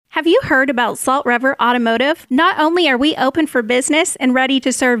Have you heard about Salt River Automotive? Not only are we open for business and ready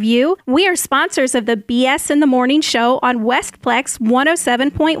to serve you, we are sponsors of the BS in the Morning show on Westplex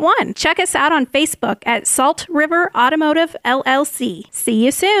 107.1. Check us out on Facebook at Salt River Automotive LLC. See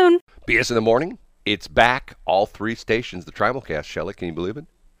you soon. BS in the Morning, it's back. All three stations, the Trimalcast, Shelley, can you believe it?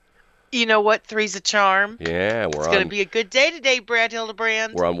 You know what? Three's a charm. Yeah, It's going to be a good day today, Brad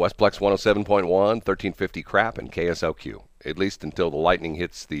Hildebrand. We're on Westplex 107.1, 1350 crap, and KSLQ. At least until the lightning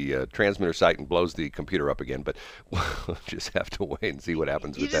hits the transmitter site and blows the computer up again. But we'll just have to wait and see what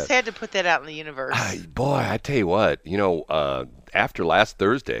happens with that. You just had to put that out in the universe. Boy, I tell you what, after last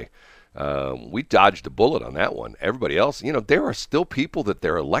Thursday, we dodged a bullet on that one. Everybody else, there are still people that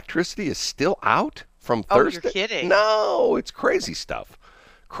their electricity is still out from Thursday. Oh, you're kidding. No, it's crazy stuff.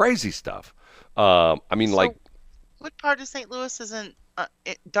 Crazy stuff. What part of St. Louis isn't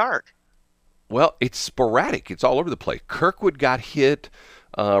dark? Well, it's sporadic. It's all over the place. Kirkwood got hit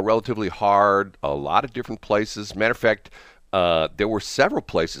relatively hard. A lot of different places. Matter of fact, there were several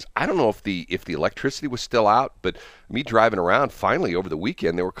places. I don't know if the electricity was still out, but me driving around finally over the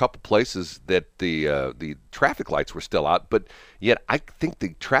weekend, there were a couple places that the traffic lights were still out. But yet, I think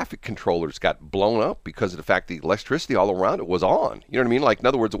the traffic controllers got blown up because of the fact the electricity all around it was on. You know what I mean? Like, in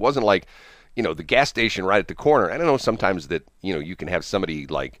other words, it wasn't like, the gas station right at the corner. I don't know sometimes that you can have somebody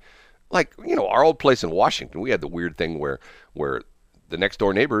like our old place in Washington. We had the weird thing where the next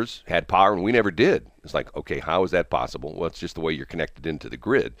door neighbors had power and we never did. It's like, okay, how is that possible? Well, it's just the way you're connected into the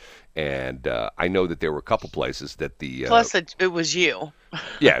grid. And I know that there were a couple places that the plus it was you.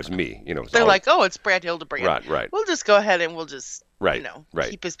 Yeah, it was me. They're like, oh, it's Brad Hildebrand. Right. We'll just go ahead and we'll just right.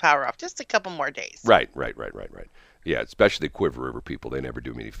 keep his power off just a couple more days. Right. Yeah, especially the Quiver River people. They never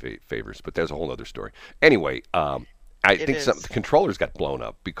do me any favors. But there's a whole other story. Anyway, I think the controllers got blown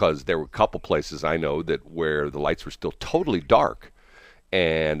up because there were a couple places I know that where the lights were still totally dark,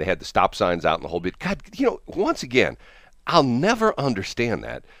 and they had the stop signs out and the whole bit. God, once again, I'll never understand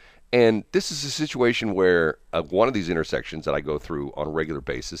that. And this is a situation where one of these intersections that I go through on a regular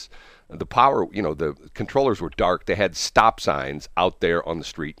basis, the power, the controllers were dark. They had stop signs out there on the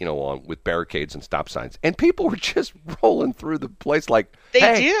street, with barricades and stop signs. And people were just rolling through the place like,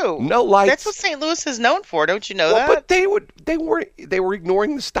 they do. No lights. That's what St. Louis is known for. Don't you know that? But they were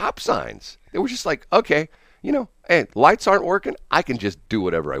ignoring the stop signs. They were just like, okay, hey, lights aren't working. I can just do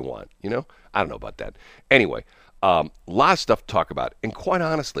whatever I want. I don't know about that. Anyway, a lot of stuff to talk about. And quite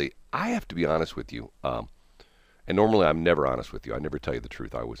honestly, I have to be honest with you. And normally I'm never honest with you. I never tell you the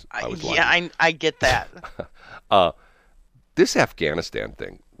truth. I was lying. Yeah, I get that. This Afghanistan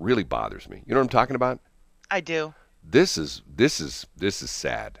thing really bothers me. You know what I'm talking about? I do. This is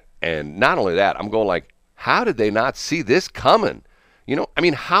sad. And not only that, I'm going like, how did they not see this coming?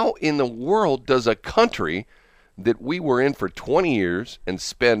 How in the world does a country that we were in for 20 years and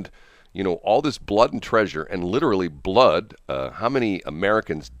spend all this blood and treasure, and literally blood, how many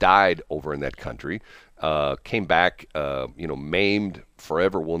Americans died over in that country, came back, maimed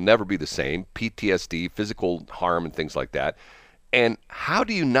forever, will never be the same, PTSD, physical harm and things like that. And how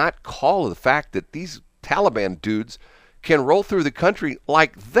do you not call the fact that these Taliban dudes can roll through the country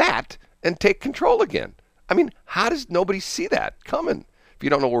like that and take control again? How does nobody see that coming? If you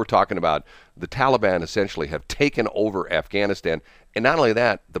don't know what we're talking about, the Taliban essentially have taken over Afghanistan. And not only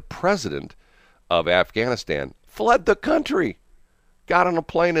that, the president of Afghanistan fled the country, got on a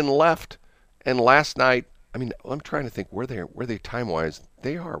plane and left. And last night, I'm trying to think where they time-wise.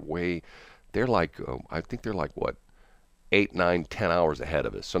 They're like, I think they're like, 8, 9, 10 hours ahead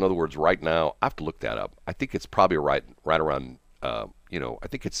of us. So in other words, right now, I have to look that up. I think it's probably right around, I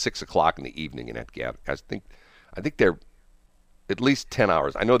think it's 6 o'clock in the evening in Afghanistan. I think they're at least 10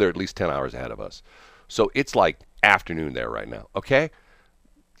 hours. I know they're at least 10 hours ahead of us. So it's like afternoon there right now, okay?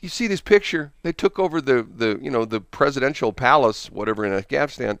 You see this picture? They took over the presidential palace, whatever, in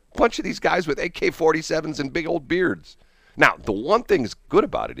Afghanistan. A bunch of these guys with AK-47s and big old beards. Now, the one thing that's good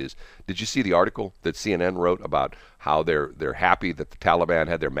about it is, did you see the article that CNN wrote about how they're happy that the Taliban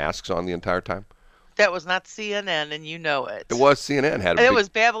had their masks on the entire time? That was not CNN, and you know it. It was CNN. It was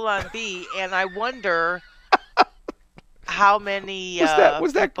Babylon Bee, and I wonder how many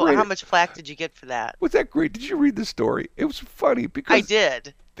was that people, great? how much flack did you get for that? Was that great? Did you read the story? It was funny because I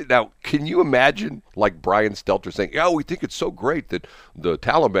did. Now, can you imagine like Brian Stelter saying, "Yeah, we think it's so great that the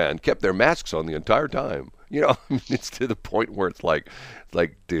Taliban kept their masks on the entire time." It's to the point where it's like,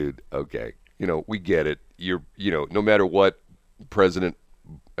 dude, okay, we get it. You're, no matter what President,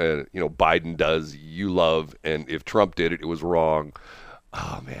 Biden does, you love, and if Trump did it, it was wrong.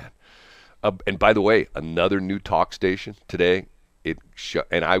 Oh man. And by the way, another new talk station today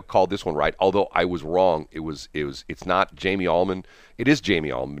and I called this one right, although I was wrong. It's not Jamie Allman. It is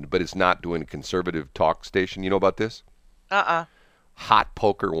Jamie Allman, but it's not doing a conservative talk station. You know about this? Hot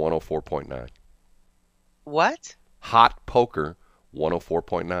Poker 104.9. What? Hot Poker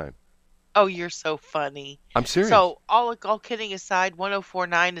 104.9. Oh, you're so funny. I'm serious. So, all kidding aside,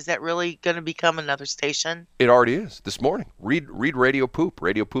 104.9, is that really going to become another station? It already is this morning. Read Radio Poop.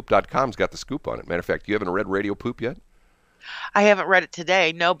 RadioPoop.com's got the scoop on it. Matter of fact, you haven't read Radio Poop yet? I haven't read it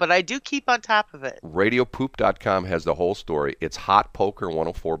today, no, but I do keep on top of it. RadioPoop.com has the whole story. It's Hot Poker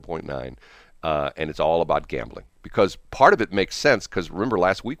 104.9, and it's all about gambling. Because part of it makes sense, because remember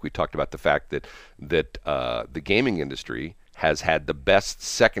last week we talked about the fact that the gaming industry has had the best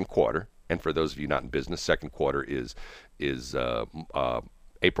second quarter. And for those of you not in business, second quarter is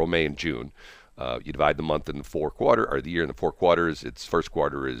April, May, and June. You divide the month in the the year in the 4 quarters. Its first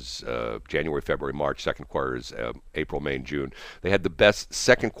quarter is January, February, March. Second quarter is April, May, and June. They had the best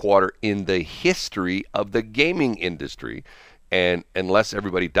second quarter in the history of the gaming industry. And unless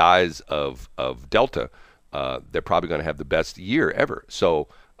everybody dies of Delta, they're probably going to have the best year ever. So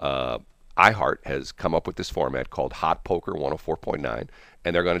iHeart has come up with this format called Hot Poker 104.9,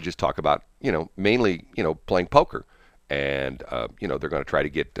 and they're going to just talk about, mainly, playing poker. And, they're going to try to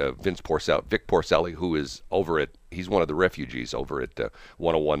get Vic Porcelli, who is he's one of the refugees over at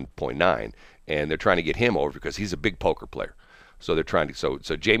 101.9, and they're trying to get him over because he's a big poker player. So they're trying to. So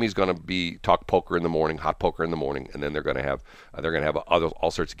Jamie's going to talk poker in the morning, hot poker in the morning, and then they're going to have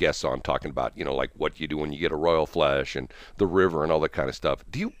all sorts of guests on talking about like what you do when you get a royal flush and the river and all that kind of stuff.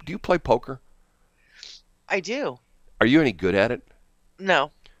 Do you play poker? I do. Are you any good at it?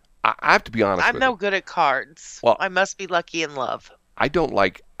 No. I have to be honest. I'm no good at cards. Well, I must be lucky in love. I don't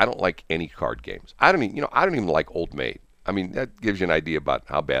like any card games. I don't even like Old Maid. I mean, that gives you an idea about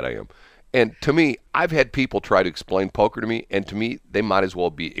how bad I am. And to me, I've had people try to explain poker to me, and to me, they might as well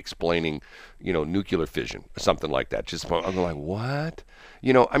be explaining, nuclear fission or something like that. I'm like, what?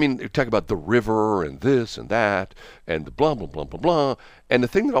 They talk about the river and this and that and the blah, blah, blah, blah, blah. And the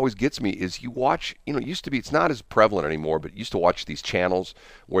thing that always gets me is you watch, it used to be, it's not as prevalent anymore, but you used to watch these channels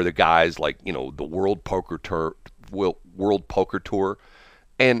where the guys like, the World Poker Tour,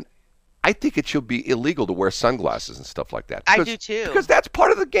 and I think it should be illegal to wear sunglasses and stuff like that. I do too. Because that's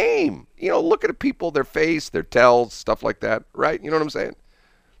part of the game. Look at people, their face, their tells, stuff like that, right? You know what I'm saying?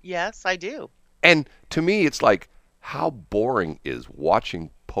 Yes, I do. And to me, it's like, how boring is watching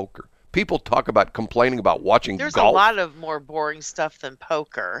poker? People talk about complaining about watching golf. There's a lot of more boring stuff than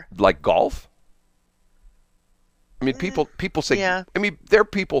poker. Like golf? I mean, people say, yeah. I mean, there are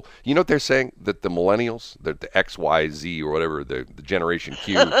people, you know what they're saying? That the millennials, the X, Y, Z, or whatever, the Generation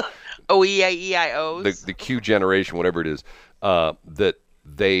Q. OEIEIOs. The Q generation, whatever it is, that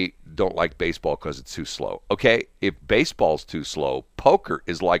they don't like baseball because it's too slow. Okay, if baseball's too slow, poker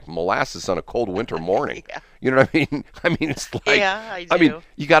is like molasses on a cold winter morning. Yeah. You know what I mean? I mean, it's like, yeah, I do. I mean,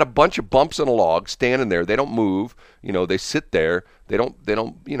 you got a bunch of bumps on a log standing there. They don't move. They sit there. They don't. I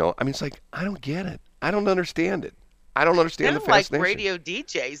mean, it's like, I don't get it. I don't understand it. I don't understand the fascination. Like radio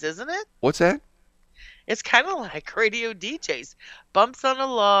DJs, isn't it? What's that? It's kind of like radio DJs. Bumps on a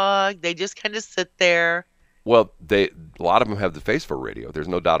log. They just kind of sit there. Well, a lot of them have the face for radio. There's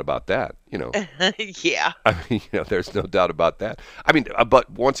no doubt about that. Yeah. I mean, there's no doubt about that. I mean, but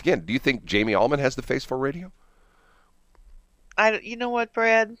once again, do you think Jamie Allman has the face for radio? You know what,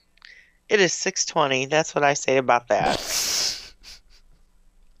 Brad? It is 6:20. That's what I say about that.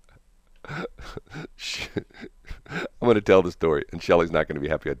 I'm going to tell the story, and Shelley's not going to be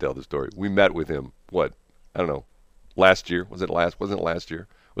happy I tell the story. We met with him, I don't know, last year. Wasn't it last year?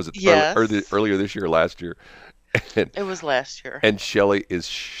 Was it yes. earlier this year or last year? And, it was last year. And Shelley is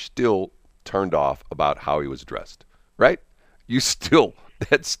still turned off about how he was dressed, right?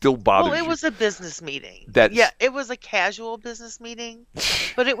 That still bothers you. Well, it was a business meeting. It was a casual business meeting,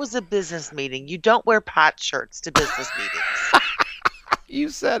 but it was a business meeting. You don't wear pot shirts to business meetings. You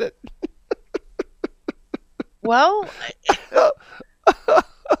said it. Well,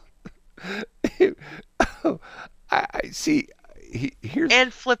 I see.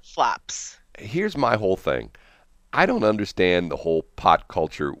 And flip-flops. Here's my whole thing. I don't understand the whole pot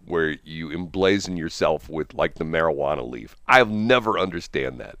culture where you emblazon yourself with like the marijuana leaf. I'll never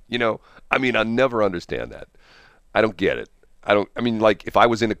understand that. I mean, I'll never understand that. I don't get it. Like if I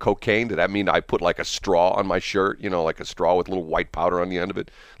was into cocaine, did that mean I put like a straw on my shirt, like a straw with a little white powder on the end of it?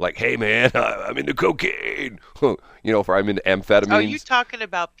 Like, hey man, I'm into cocaine. If I'm into amphetamines. Are you talking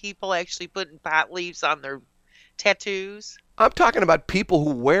about people actually putting pot leaves on their tattoos? I'm talking about people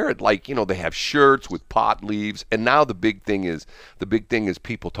who wear it like, they have shirts with pot leaves. And now the big thing is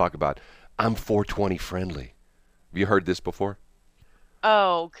people talk about, I'm 420 friendly. Have you heard this before?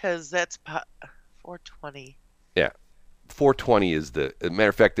 Oh, because that's 420. Yeah. 420 is the matter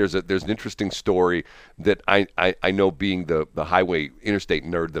of fact. There's an interesting story that I know, being the highway interstate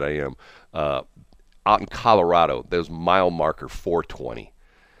nerd that I am. Out in Colorado, there's mile marker 420,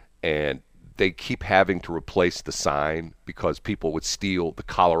 and they keep having to replace the sign because people would steal the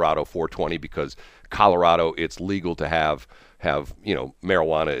Colorado 420, because Colorado, it's legal to have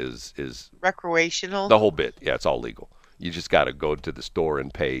marijuana is recreational. The whole bit. Yeah, it's all legal. You just got to go to the store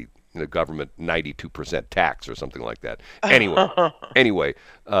and pay the government 92% tax or something like that. Anyway,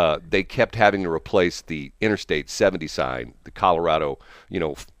 they kept having to replace the Interstate 70 sign, the Colorado,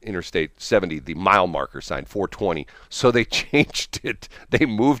 Interstate 70, the mile marker sign, 420. So they changed it. They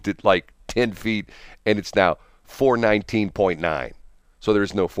moved it like 10 feet, and it's now 419.9. So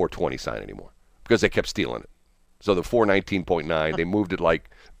there's no 420 sign anymore because they kept stealing it. So the 419.9, they moved it like,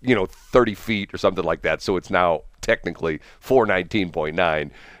 30 feet or something like that. So it's now technically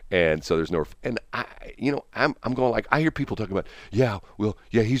 419.9. And so there's no, and I'm going like, I hear people talking about,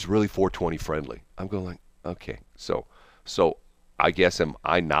 he's really 420 friendly. I'm going like, okay, so I guess, am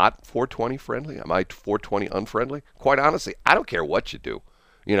I not 420 friendly? Am I 420 unfriendly? Quite honestly, I don't care what you do.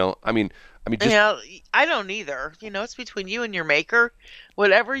 I mean, just, I don't either. It's between you and your maker.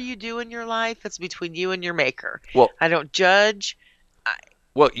 Whatever you do in your life, it's between you and your maker. Well, I don't judge. I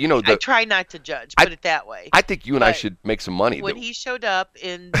try not to judge. Put it that way. I think you and I should make some money. When he showed up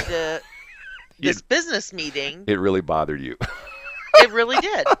in this business meeting, it really bothered you. It really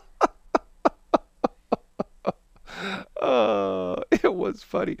did. It was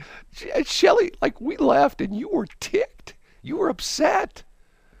funny. Shelley, like, we laughed and you were ticked. You were upset.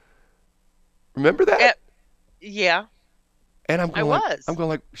 Remember that? Yeah. And I'm going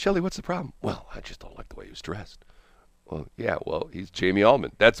like, Shelley, what's the problem? Well, I just don't like the way he was dressed. Well, he's Jamie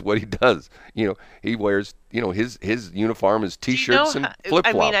Allman. That's what he does. He wears, his uniform is T-shirts and flip-flops.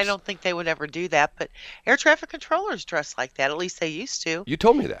 I mean, I don't think they would ever do that, but air traffic controllers dress like that. At least they used to. You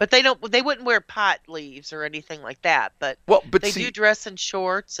told me that. But they wouldn't wear pot leaves or anything like that. But they do dress in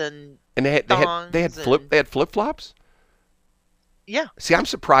shorts and they had flip-flops? Yeah. See, I'm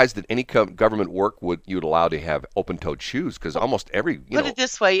surprised that any government work you'd allow to have open-toed shoes, because almost every, Put it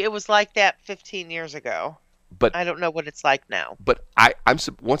this way, it was like that 15 years ago. But I don't know what it's like now. But I'm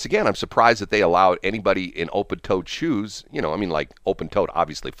surprised that they allowed anybody in open-toed shoes. Like open-toed,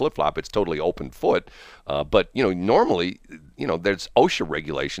 obviously flip-flop. It's totally open foot. But normally, there's OSHA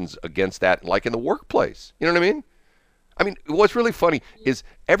regulations against that, like in the workplace. You know what I mean? I mean, what's really funny is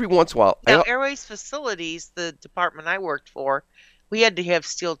every once in a while. Now, Airways Facilities, the department I worked for, we had to have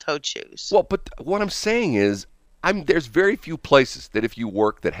steel-toed shoes. Well, but what I'm saying is, there's very few places that if you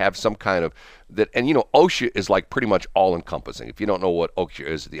work that have some kind of that, and OSHA is like pretty much all encompassing. If you don't know what OSHA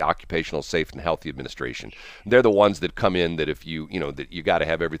is, the Occupational Safe and Healthy Administration, they're the ones that come in that if that you got to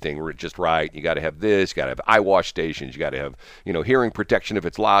have everything just right. You got to have this, you got to have eye wash stations, you got to have hearing protection if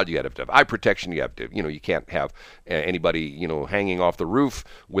it's loud, you got to have eye protection, you have to you can't have anybody hanging off the roof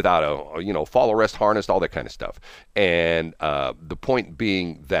without a fall arrest harness, all that kind of stuff. And the point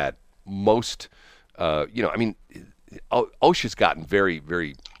being that most OSHA's gotten very,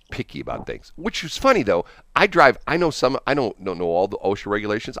 very picky about things, which is funny though. I don't know all the OSHA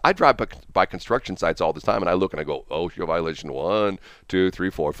regulations. I drive by construction sites all the time, and I look and I go, OSHA violation 1, 2, 3,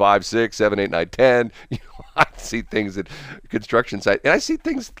 4, 5, 6, 7, 8, 9, 10. I see things at construction sites, and I see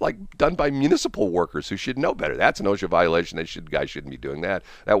things like done by municipal workers who should know better. That's an OSHA violation. Guy shouldn't be doing that.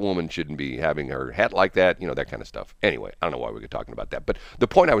 That woman shouldn't be having her hat like that. That kind of stuff. Anyway, I don't know why we were talking about that, but the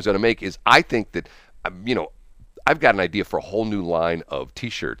point I was going to make is I think that I've got an idea for a whole new line of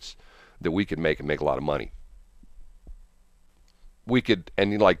T-shirts that we could make and make a lot of money. We could,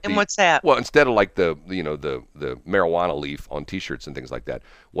 and what's that? Well, instead of like the marijuana leaf on T-shirts and things like that,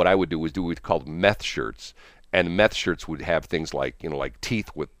 what I would do was what's called meth shirts, and meth shirts would have things like like teeth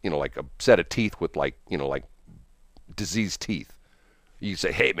with like a set of teeth with like diseased teeth. You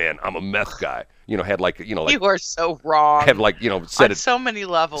say, hey man, I'm a meth guy. Had like you are so wrong. Have like on so many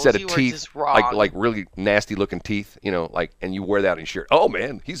levels. Set of you teeth, are just wrong. like really nasty looking teeth. And you wear that in your shirt. Oh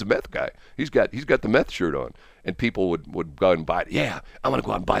man, he's a meth guy. He's got the meth shirt on, and people would go out and buy it. Yeah, I'm gonna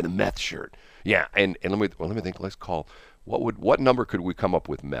go out and buy the meth shirt. Yeah, and let me think. Let's call what number could we come up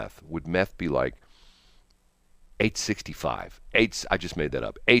with meth? Would meth be like 865? I just made that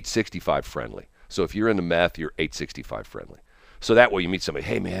up. 865 friendly. So if you're into meth, you're 865 friendly. So that way you meet somebody,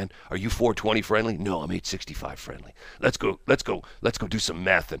 hey man, are you 420 friendly? No, I'm 865 friendly. Let's go do some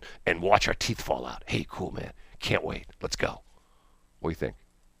meth and watch our teeth fall out. Hey, cool man. Can't wait. Let's go. What do you think?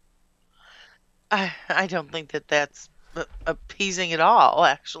 I don't think that's appeasing at all,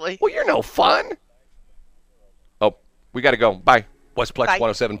 actually. Well, you're no fun. Oh, we got to go. Bye. Westplex Bye.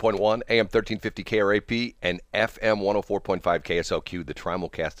 107.1, AM 1350 KRAP, and FM 104.5 KSLQ. The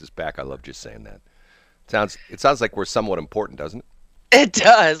Trimulcast is back. I love just saying that. It sounds like we're somewhat important, doesn't it? It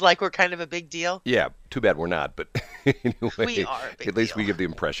does. Like we're kind of a big deal. Yeah, too bad we're not, but anyway, we are a big at least deal. We give the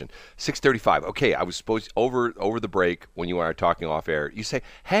impression. 6:35. Okay, I was supposed over the break when you and I were talking off air. You say,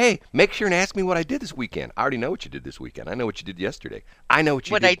 "Hey, make sure and ask me what I did this weekend." I already know what you did this weekend. I know what you did yesterday. I know what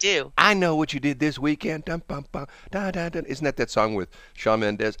you did. What I do. I know what you did this weekend. Dun, bum, bum, da, da, da. Isn't that song with Shawn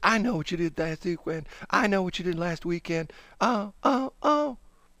Mendes? I know what you did last weekend. I know what you did last weekend. Oh, oh, oh.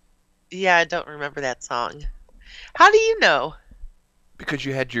 Yeah, I don't remember that song. How do you know? Because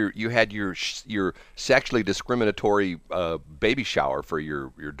you had your sexually discriminatory baby shower for your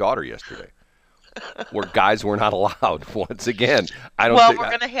daughter yesterday, where guys were not allowed. Once again, I don't. Well,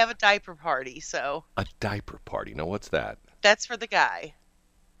 we're gonna have a diaper party, so. A diaper party? No, what's that? That's for the guy.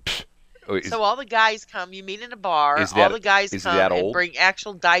 So all the guys come. You meet in a bar. All the guys come and bring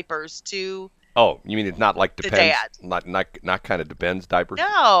actual diapers to. Oh, you mean it's not like Depends? The dad. Not kind of Depends diapers?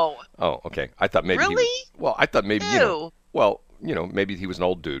 No. Oh, okay. I thought maybe. Really? I thought maybe. Ew. Maybe he was an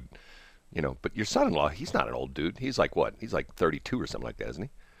old dude, but your son-in-law, he's not an old dude. He's like what? He's like 32 or something like that, isn't he?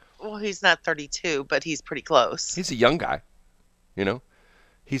 Well, he's not 32, but he's pretty close. He's a young guy,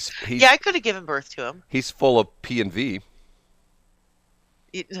 He's yeah, I could have given birth to him. He's full of P and V.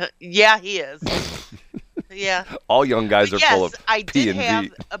 Yeah, he is. Yeah. All young guys are full of P and V. I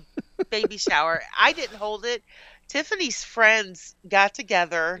did have a baby shower. I didn't hold it. Tiffany's friends got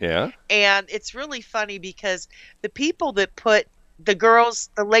together. Yeah. And it's really funny because the people that put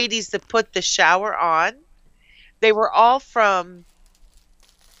the ladies that put the shower on, they were all from.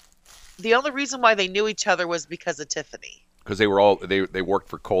 The only reason why they knew each other was because of Tiffany. Because they were all they worked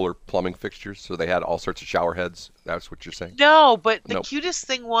for Kohler Plumbing Fixtures, so they had all sorts of shower heads. That's what you're saying? No, but the cutest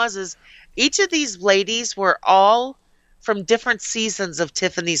thing is each of these ladies were all from different seasons of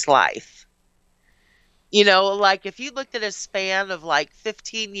Tiffany's life. Like if you looked at a span of like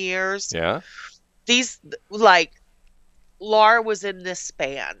 15 years, yeah, these like Laura was in this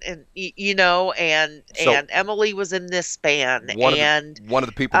span, and and Emily was in this span, one of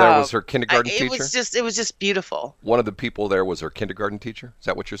the people there was her kindergarten teacher. It was just beautiful. One of the people there was her kindergarten teacher. Is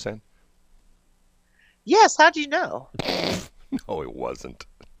that what you're saying? Yes. How do you know? No, it wasn't.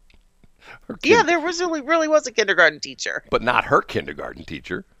 Yeah, there really was a kindergarten teacher, but not her kindergarten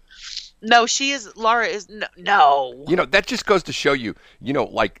teacher. No, Laura is no. That just goes to show you,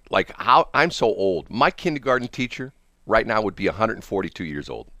 like how I'm so old. My kindergarten teacher right now would be 142 years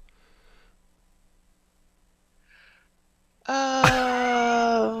old.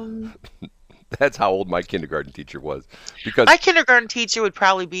 That's how old my kindergarten teacher was. Because my kindergarten teacher would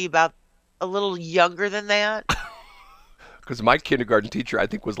probably be about a little younger than that. Because my kindergarten teacher, I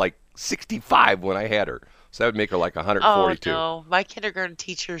think, was like 65 when I had her. So that would make her like 142. Oh, no. My kindergarten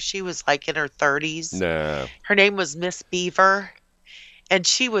teacher, she was like in her 30s. No. Her name was Miss Beaver. And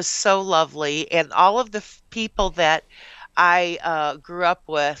she was so lovely. And all of the people that I grew up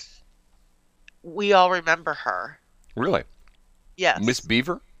with, we all remember her. Really? Yes. Miss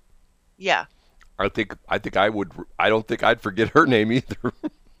Beaver? Yeah. I think I would. I don't think I'd forget her name either.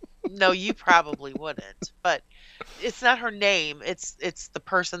 No, you probably wouldn't. But it's not her name. It's the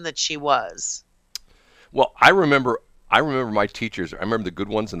person that she was. Well, I remember my teachers. I remember the good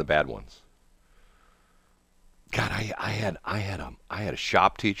ones and the bad ones. God, I had a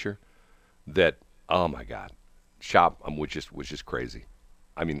shop teacher that, oh my God, shop was just crazy.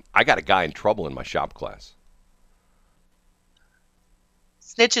 I mean, I got a guy in trouble in my shop class.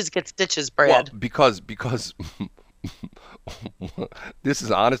 Snitches get stitches, Brad. Well, because this is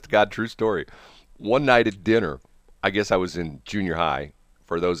an honest to God true story. One night at dinner, I guess I was in junior high.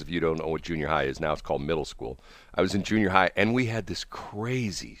 For those of you who don't know what junior high is, now it's called middle school. I was in junior high, and we had this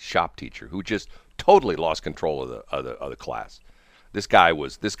crazy shop teacher who just totally lost control of the class. This guy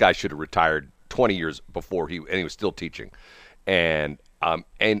should have retired 20 years before and he was still teaching, and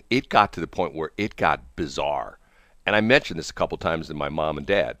it got to the point where it got bizarre. And I mentioned this a couple times to my mom and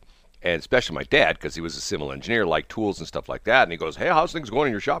dad, and especially my dad because he was a civil engineer, liked tools and stuff like that. And he goes, "Hey, how's things going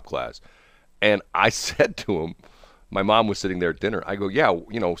in your shop class?" And I said to him. My mom was sitting there at dinner. I go, "Yeah,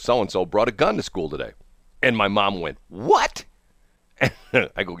 so-and-so brought a gun to school today." And my mom went, "What?"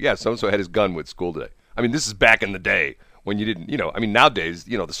 I go, "Yeah, so-and-so had his gun with school today." I mean, this is back in the day when you didn't, nowadays,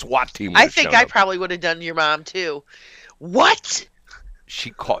 the SWAT team would have shown up. Probably would have done your mom too. What?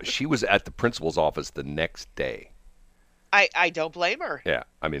 She was at the principal's office the next day. I don't blame her. Yeah.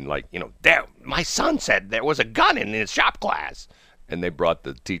 I mean, Dad, my son said there was a gun in his shop class. and they brought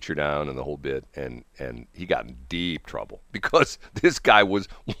the teacher down and the whole bit, and he got in deep trouble because this guy was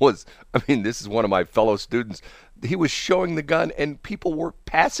I mean, this is one of my fellow students. He was showing the gun, and people were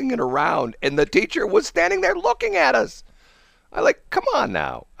passing it around, and the teacher was standing there looking at us. I like, come on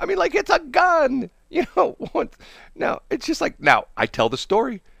now. I mean, like, it's a gun. You know, now, it's just like, now, I tell the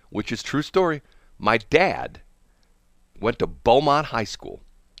story, which is true story. My dad went to Beaumont High School,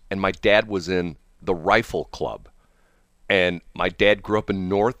 and my dad was in the rifle club. And my dad grew up in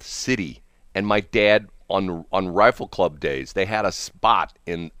North City, and my dad, on rifle club days, they had a spot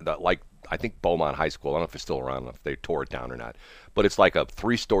in, the, like, I think Beaumont High School. I don't know if it's still around, I don't know if they tore it down or not. But it's like a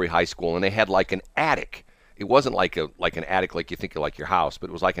 3-story high school, and they had like an attic. It wasn't like an attic like you think of like your house, but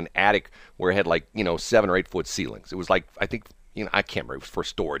it was like an attic where it had like, 7 or 8 foot ceilings. It was like, I think, I can't remember, it was for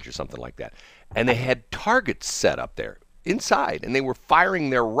storage or something like that. And they had targets set up there inside, and they were firing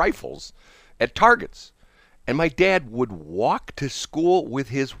their rifles at targets. And my dad would walk to school with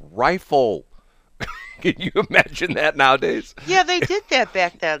his rifle. Can you imagine that nowadays? Yeah, they did that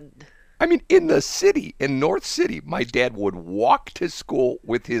back then. I mean, in the city, in North City, my dad would walk to school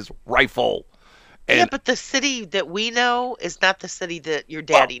with his rifle. And, yeah, but the city that we know is not the city that your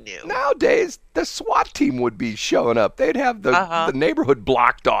daddy knew. Nowadays, the SWAT team would be showing up. They'd have the neighborhood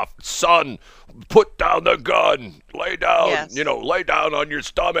blocked off. Son, put down the gun. Lay down. Yes. Lay down on your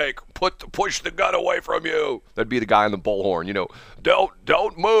stomach. Push the gun away from you. That'd be the guy on the bullhorn.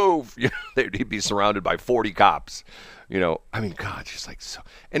 Don't move. He'd be surrounded by 40 cops. I mean, God, just like so.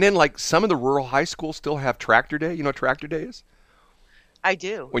 And then like some of the rural high schools still have tractor day. You know what tractor day is? I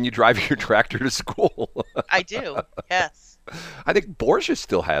do. When you drive your tractor to school. I do, yes. I think Borgia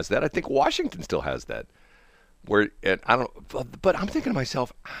still has that. I think Washington still has that. But I'm thinking to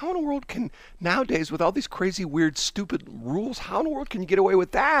myself, how in the world can, nowadays, with all these crazy, weird, stupid rules, how in the world can you get away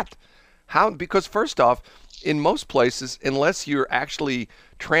with that? Because first off, in most places, unless you're actually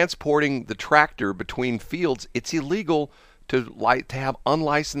transporting the tractor between fields, it's illegal to have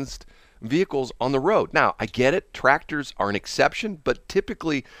unlicensed vehicles on the road. Now, I get it. Tractors are an exception, but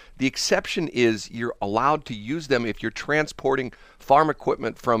typically the exception is you're allowed to use them if you're transporting farm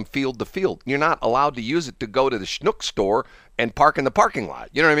equipment from field to field. You're not allowed to use it to go to the Schnuck store and park in the parking lot.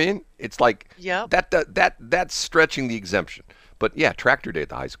 You know what I mean? It's like that's stretching the exemption. But yeah, tractor day at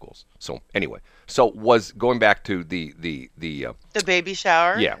the high schools. So anyway, was going back to the baby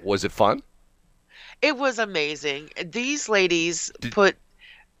shower. Yeah, was it fun? It was amazing. These ladies put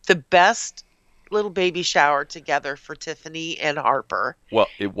the best little baby shower together for Tiffany and Harper. Well,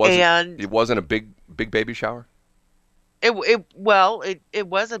 it wasn't a big baby shower. It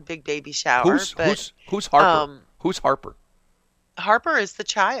was a big baby shower. Who's Harper? Who's Harper? Harper is the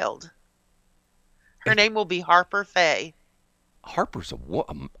child. Her name will be Harper Faye. Harper's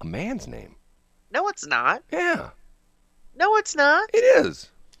a man's name. No, it's not. Yeah. No, it's not. It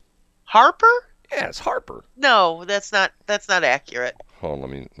is. Harper? Yeah, it's Harper. No, that's not accurate. Hold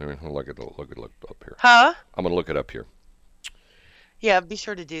on, let me look it up here. Huh? I'm gonna look it up here. Yeah, be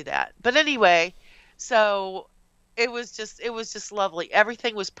sure to do that. But anyway, so it was just lovely.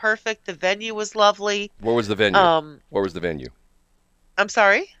 Everything was perfect. The venue was lovely. Where was the venue? Where was the venue? I'm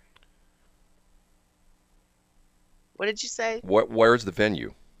sorry? What did you say? Where's the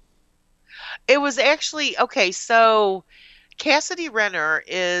venue? It was actually, okay, so Cassidy Renner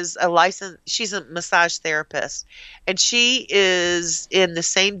is she's a massage therapist, and she is in the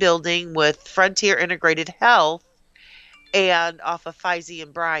same building with Frontier Integrated Health and off of Feisey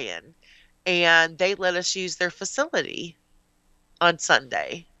and Bryan, and they let us use their facility on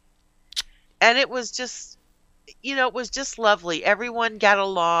Sunday. And it was just, it was just lovely. Everyone got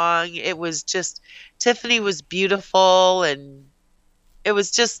along. It was just, Tiffany was beautiful, and it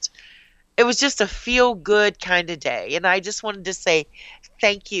was just a feel-good kind of day. And I just wanted to say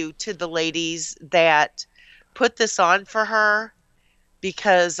thank you to the ladies that put this on for her,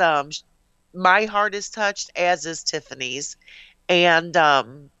 because my heart is touched, as is Tiffany's. And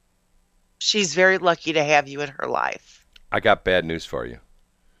she's very lucky to have you in her life. I got bad news for you.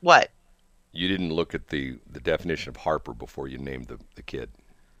 What? You didn't look at the definition of Harper before you named the kid.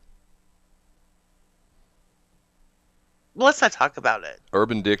 Well, let's not talk about it.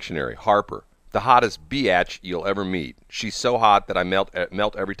 Urban Dictionary, Harper, the hottest biatch you'll ever meet. She's so hot that I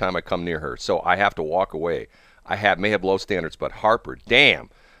melt every time I come near her, so I have to walk away. I may have low standards, but Harper, damn.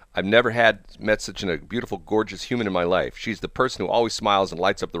 I've never met such a beautiful, gorgeous human in my life. She's the person who always smiles and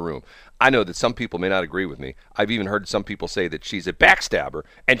lights up the room. I know that some people may not agree with me. I've even heard some people say that she's a backstabber,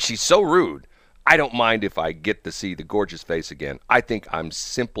 and she's so rude. I don't mind if I get to see the gorgeous face again. I think I'm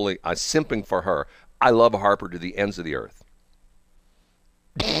simping for her. I love Harper to the ends of the earth.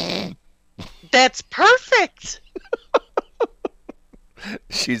 That's perfect.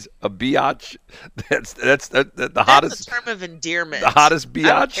 She's a biatch. That's the That's hottest. a term of endearment. The hottest I don't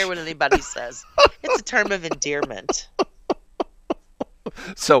biatch. care what anybody says. It's a term of endearment.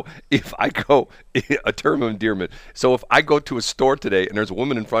 So if I go, a term of endearment. So if I go to a store today and there's a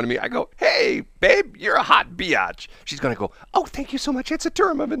woman in front of me, I go, "Hey, babe, you're a hot biatch." She's gonna go, "Oh, thank you so much. It's a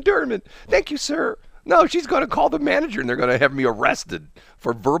term of endearment. Thank you, sir." No, she's gonna call the manager and they're gonna have me arrested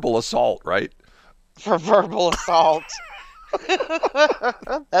for verbal assault, right? For verbal assault.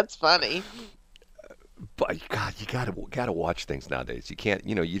 That's funny. But God, you gotta watch things nowadays. You can't,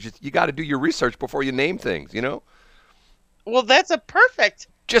 you gotta do your research before you name things, Well, that's a perfect.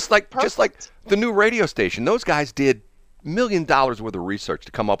 Just like Perfect. the new radio station. Those guys did $1 million worth of research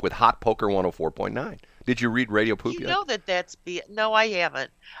to come up with Hot Poker 104.9. Did you read Radio Poop You yet? know that's No, I haven't.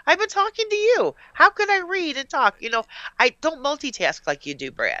 I've been talking to you. How could I read and talk? I don't multitask like you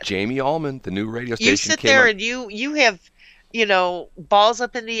do, Brad. Jamie Allman, the new radio station You sit came there up. and you have, balls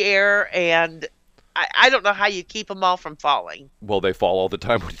up in the air, and I don't know how you keep them all from falling. Well, they fall all the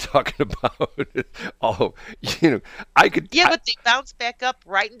time. What are you talking about? Oh, I could. Yeah, but they bounce back up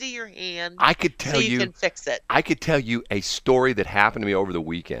right into your hand. I could so tell you can fix it. I could tell you a story that happened to me over the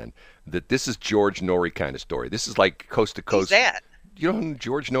weekend. That this is George Norrie kind of story. This is like coast to coast. Who's that? You know who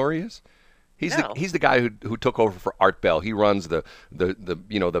George Norrie is? No. He's the guy who took over for Art Bell. He runs the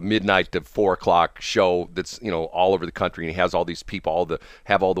midnight to 4 o'clock show that's all over the country, and he has all these people,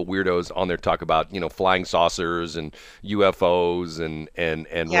 have all the weirdos on there talk about flying saucers and UFOs and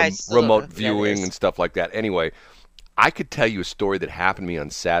Yeah, I still don't know remote who that viewing is. and stuff like that. Anyway, I could tell you a story that happened to me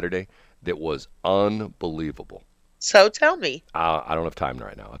on Saturday that was unbelievable. So tell me. I don't have time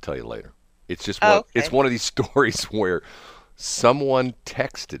right now. I'll tell you later. It's just Oh, okay. it's one of these stories where someone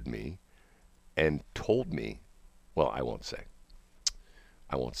texted me and told me, well, I won't say.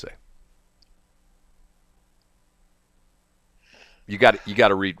 You got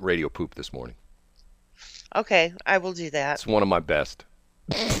to read Radio Poop this morning. Okay, I will do that. It's one of my best.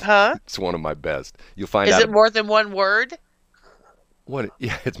 Huh? It's one of my best. You'll find Is out. it more than one word?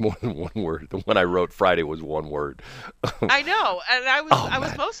 Yeah, it's more than one word. The one I wrote Friday was one word. I know, and I was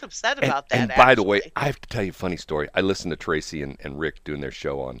man. most upset about that. And by the way, actually. I have to tell you a funny story. I listened to Tracy and Rick doing their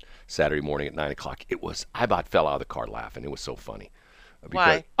show on Saturday morning at 9 o'clock. I about fell out of the car laughing. It was so funny.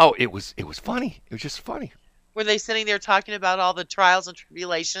 Why? Oh, it was funny. It was just funny. Were they sitting there talking about all the trials and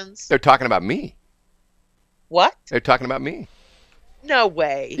tribulations? They're talking about me. What? They're talking about me. No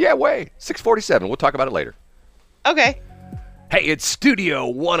way. Yeah, way. 647. We'll talk about it later. Okay. Hey, it's Studio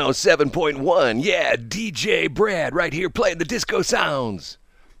 107.1. Yeah, DJ Brad right here playing the disco sounds.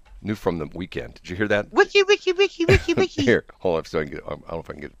 New from the weekend. Did you hear that? Wiki, wiki, wiki, wiki, wiki. Here, hold on. I don't know if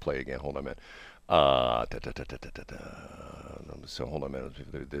I can get it to play again. Hold on a minute. So hold on a minute.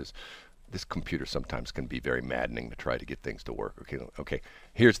 This computer sometimes can be very maddening to try to get things to work. Okay.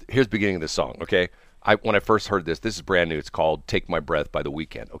 Here's the beginning of this song. Okay. When I first heard this is brand new. It's called "Take My Breath" by The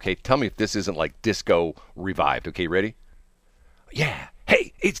Weeknd. Okay. Tell me if this isn't like disco revived. Okay, ready? Yeah.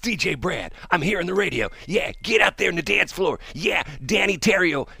 Hey, it's DJ Brad. I'm here on the radio. Yeah, get out there in the dance floor. Yeah, Danny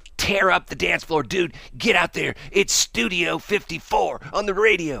Terrio, tear up the dance floor, dude. Get out there. It's Studio 54 on the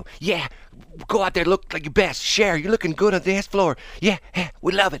radio. Yeah, go out there, look like your best. Share, you're looking good on the dance floor. Yeah,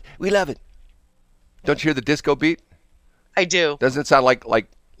 we love it. We love it. Don't you hear the disco beat? I do. Doesn't it sound like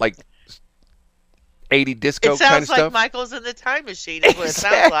 80 disco It kind of sounds like stuff? Michael's in the time machine. Is what it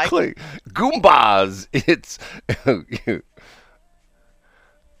sounds like. Exactly. Goombas. It's...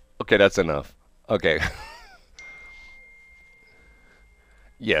 Okay, that's enough. Okay.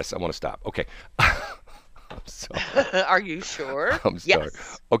 Yes, I want to stop. Okay. I'm sorry. Are you sure? I'm sorry.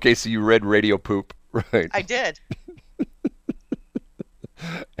 Yes, Okay, so you read Radio Poop, right? I did.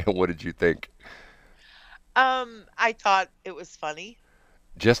 And what did you think? I thought it was funny.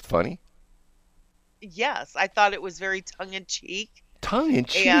 Just funny? Yes, I thought it was very tongue in cheek. Tongue in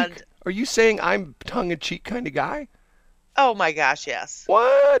cheek? And- Are you saying I'm tongue in cheek kind of guy? Oh my gosh, yes.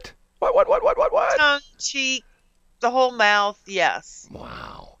 What? What? Tongue, cheek, the whole mouth, yes.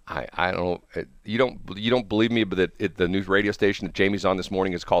 Wow. I don't. You don't believe me, but the new radio station that Jamie's on this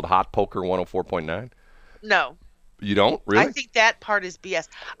morning is called Hot Poker 104.9. No, You don't really? I think that part is BS.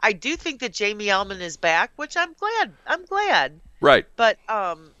 I do think that Jamie Ellman is back, which I'm glad. Right. But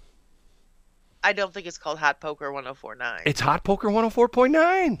I don't think it's called Hot Poker 104.9. It's Hot Poker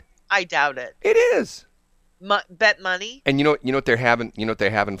 104.9. I doubt it. It is. Bet money. And you know what they're having? You know what they're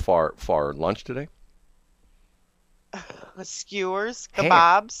having for lunch today? Skewers, Ham.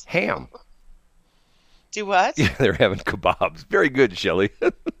 kebabs. Ham. Do what? Yeah, they're having kebabs. Very good, Shelley.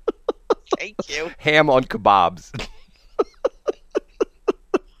 Thank you. Ham on kebabs.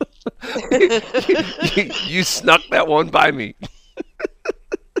 You snuck that one by me.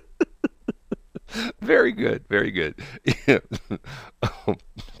 Very good. Very good.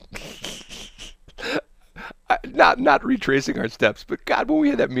 Not retracing our steps, but God, when we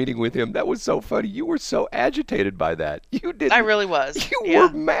had that meeting with him, that was so funny. You were so agitated by that. You didn't. I really was. You were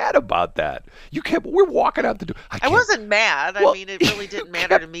mad about that. We're walking out the door. I wasn't mad. Well, I mean, it really didn't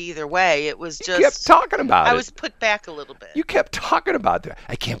matter to me either way. It was just. You kept talking about it. I was put back a little bit. You kept talking about that.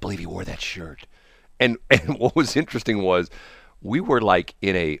 I can't believe he wore that shirt. And what was interesting was we were like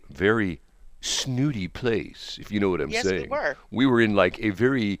in a very snooty place, if you know what I'm saying. Yes, we were. We were in like a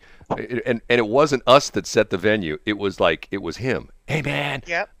very, and it wasn't us that set the venue. It was him. Hey man.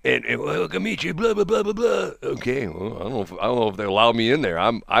 Yep. And well, come meet you. Blah blah blah blah blah. Okay. Well, I don't know if they allow me in there.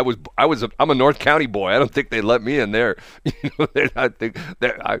 I'm a North County boy. I don't think they let me in there. You know, they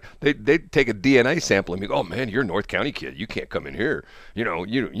take a DNA sample and me go, oh man, you're a North County kid. You can't come in here. You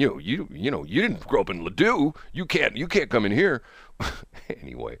didn't grow up in Ladue. You can't come in here.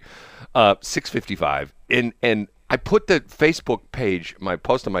 Anyway, 6:55, and I put the Facebook page, my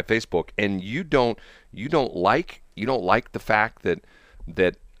post on my Facebook, and you don't like the fact that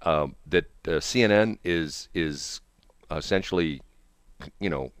CNN is essentially,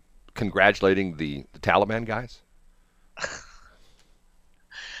 congratulating the Taliban guys.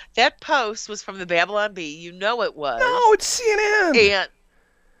 That post was from the Babylon Bee. You know it was. No, it's CNN. And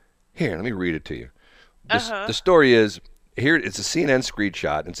here, let me read it to you. The story is. Here, it's a CNN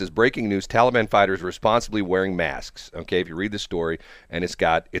screenshot, and it says, breaking news, Taliban fighters responsibly wearing masks. Okay, if you read the story, and it's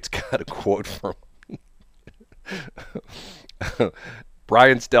got a quote from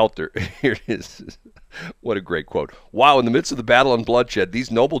Brian Stelter. Here it is. What a great quote. Wow, in the midst of the battle and bloodshed,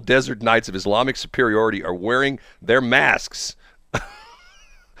 these noble desert knights of Islamic superiority are wearing their masks.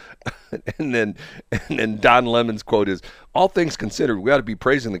 And then Don Lemon's quote is, all things considered, we ought to be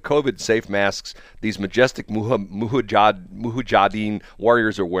praising the COVID-safe masks these majestic mujahideen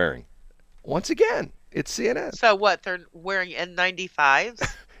warriors are wearing. Once again, it's CNN. So what? They're wearing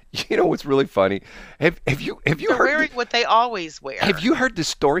N95s? You know what's really funny? Have you They're heard wearing what they always wear. Have you heard the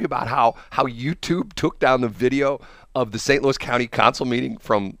story about how YouTube took down the video of the St. Louis County Council meeting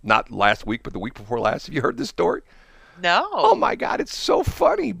from not last week, but the week before last? Have you heard this story? No. Oh my God, it's so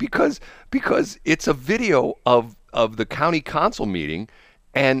funny because it's a video of the county council meeting,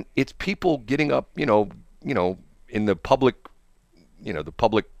 and it's people getting up, in the public, the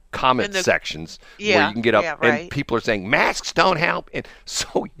public comment sections where you can get up, and people are saying masks don't help, and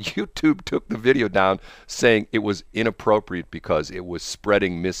so YouTube took the video down, saying it was inappropriate because it was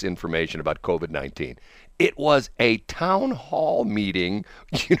spreading misinformation about COVID-19. It was a town hall meeting.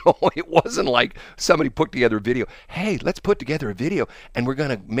 It wasn't like somebody put together a video. Hey, let's put together a video, and we're going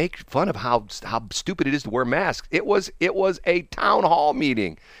to make fun of how stupid it is to wear masks. It was a town hall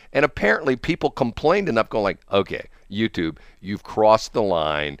meeting, and apparently people complained enough, going like, okay, YouTube, you've crossed the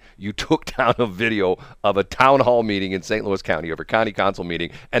line. You took down a video of a town hall meeting in St. Louis County, of a county council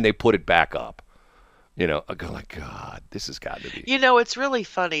meeting, and they put it back up. I go like, God, this has got to be. It's really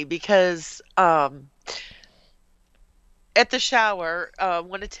funny because at the shower,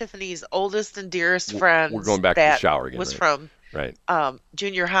 one of Tiffany's oldest and dearest friends. We're going back to the shower again. Was from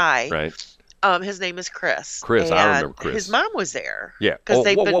junior high. Right. His name is Chris. Chris, I remember Chris. His mom was there. Yeah. Because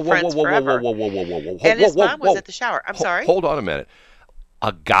they've been friends forever. And his mom was at the shower. I'm sorry? Hold on a minute.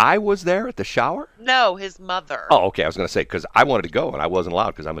 A guy was there at the shower? No, his mother. Oh, okay. I was going to say, because I wanted to go, and I wasn't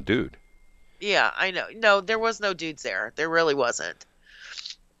allowed because I'm a dude. Yeah, I know. No, there was no dudes there. There really wasn't.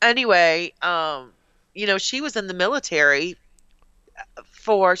 Anyway, she was in the military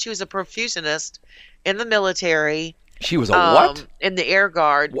she was a perfusionist in the military. She was a what? In the Air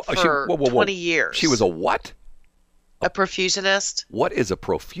Guard for 20 years. She was a what? A perfusionist. What is a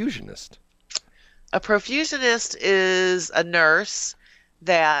perfusionist? A perfusionist is a nurse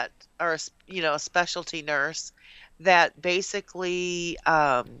a specialty nurse that basically,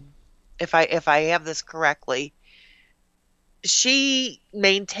 if I have this correctly, she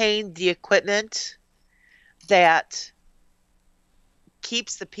maintained the equipment that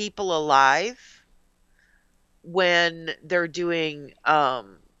keeps the people alive when they're doing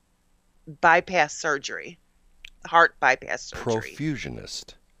bypass surgery, heart bypass surgery.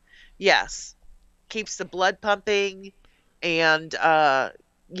 Perfusionist. Yes. Keeps the blood pumping and,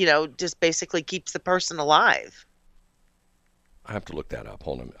 just basically keeps the person alive. I have to look that up.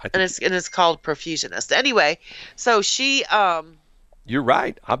 Hold on. And it's called perfusionist. Anyway, so she... You're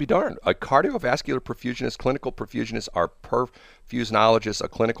right. I'll be darned. A cardiovascular perfusionist, clinical perfusionists are perfusionologists. A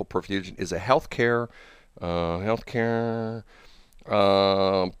clinical perfusion is a healthcare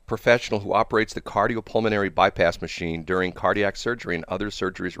professional who operates the cardiopulmonary bypass machine during cardiac surgery and other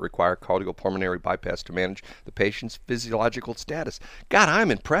surgeries that require cardiopulmonary bypass to manage the patient's physiological status. God,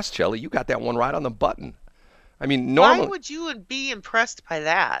 I'm impressed, Shelley. You got that one right on the button. I mean, normally. Why would you be impressed by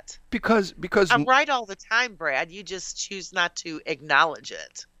that? Because I'm right all the time, Brad. You just choose not to acknowledge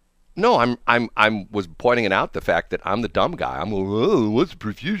it. No, I'm was pointing it out, the fact that I'm the dumb guy. I'm going, oh, what's a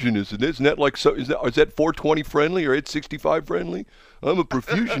perfusionist? And isn't that like, so is that 420 friendly or 865 friendly? I'm a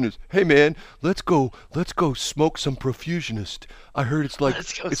perfusionist. Hey man, let's go smoke some perfusionist. I heard it's like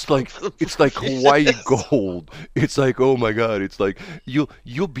Hawaii gold. It's like, oh my God, it's like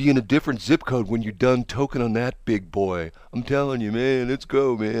you'll be in a different zip code when you're done toking on that big boy. I'm telling you, man, let's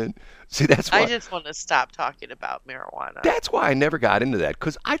go, man. See, that's why I just want to stop talking about marijuana. That's why I never got into that,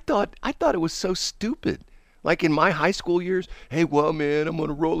 because I thought it was so stupid. Like in my high school years, hey, well, man, I'm going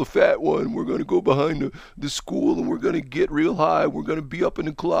to roll a fat one. We're going to go behind the school and we're going to get real high. We're going to be up in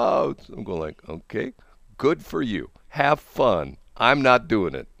the clouds. I'm going like, okay, good for you. Have fun. I'm not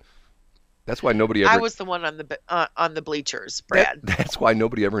doing it. That's why nobody ever. I was the one on the bleachers, Brad. That's why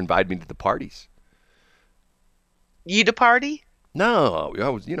nobody ever invited me to the parties. You to party? No, I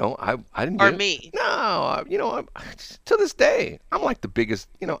was, I didn't. Or me? No, to this day, I'm like the biggest.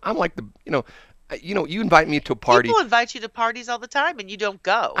 I'm like the. You invite me to a party. People invite you to parties all the time, and you don't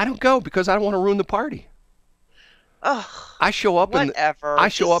go. I don't go because I don't want to ruin the party. Ugh. I show up whatever. I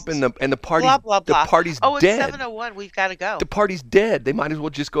show up and the party. Blah, blah, blah. The party's dead. It's 7:01. We've got to go. The party's dead. They might as well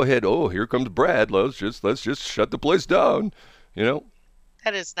just go ahead. Oh, here comes Brad. Let's just shut the place down.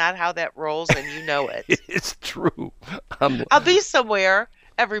 That is not how that rolls, and you know it. It's true. I'll be somewhere,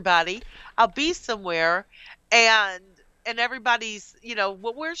 everybody. I'll be somewhere, and everybody's,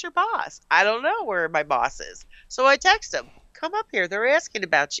 well, where's your boss? I don't know where my boss is. So I text him, come up here. They're asking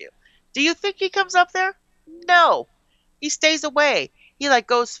about you. Do you think he comes up there? No. He stays away. He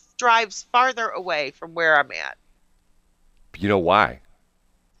drives farther away from where I'm at. You know why?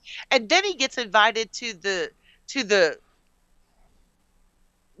 And then he gets invited to the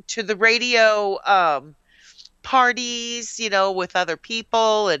radio parties, with other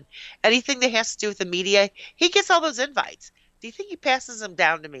people and anything that has to do with the media. He gets all those invites. Do you think he passes them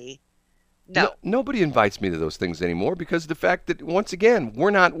down to me? No. Nobody invites me to those things anymore because of the fact that, once again,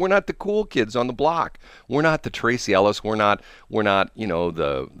 we're not the cool kids on the block. We're not the Tracy Ellis. We're not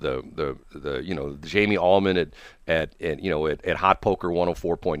the Jamie Allman at Hot Poker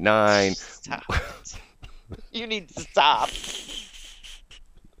 104.9. Stop. You need to stop.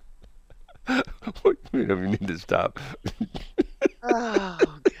 You need to stop. Oh,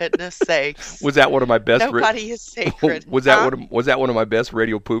 goodness sakes! Was that one of my best? Nobody is sacred. Was that one of my best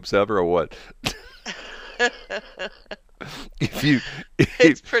radio poops ever, or what?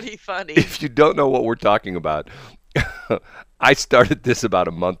 It's pretty funny. If you don't know what we're talking about, I started this about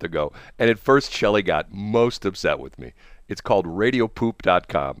a month ago, and at first Shelley got most upset with me. It's called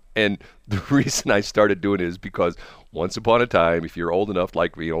radiopoop.com, and the reason I started doing it is because once upon a time, if you're old enough,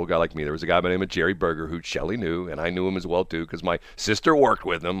 like me, an old guy like me, there was a guy by the name of Jerry Berger who Shelley knew, and I knew him as well too because my sister worked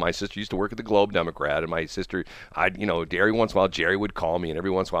with him. My sister used to work at the Globe Democrat, and my sister, every once in a while Jerry would call me, and every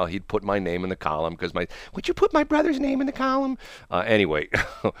once in a while he'd put my name in the column because would you put my brother's name in the column? Anyway,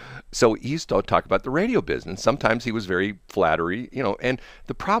 so he used to talk about the radio business. Sometimes he was very flattery, and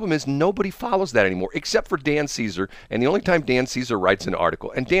the problem is nobody follows that anymore except for Dan Caesar, and the only time Dan Caesar writes an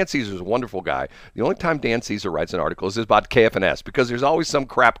article, and Dan Caesar's a wonderful guy, the only time Dan Caesar writes an article is about KFNS because there's always some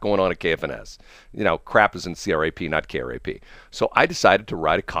crap going on at KFNS. Crap is in CRAP, not KRAP. So I decided to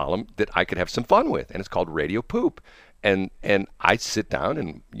write a column that I could have some fun with, and it's called Radio Poop. And I sit down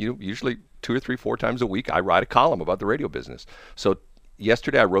and usually 2 or 3, 4 times a week I write a column about the radio business. So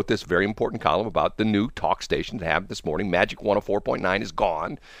yesterday I wrote this very important column about the new talk station that happened this morning. Magic 104.9 is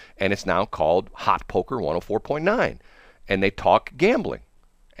gone, and it's now called Hot Poker 104.9. And they talk gambling,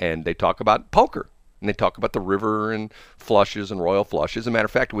 and they talk about poker. And they talk about the river and flushes and royal flushes. As a matter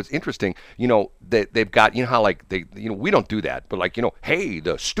of fact, what's interesting, they've got, how we don't do that, but hey,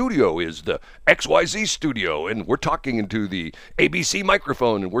 the studio is the XYZ studio, and we're talking into the ABC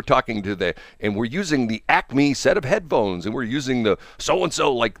microphone, and we're talking and we're using the Acme set of headphones, and we're using the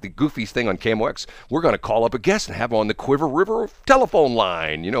so-and-so, like the Goofy thing on KMOX. We're going to call up a guest and have on the Quiver River telephone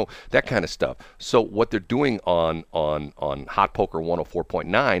line, that kind of stuff. So what they're doing on Hot Poker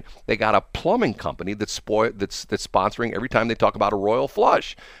 104.9, they got a plumbing company that's sponsoring every time they talk about a royal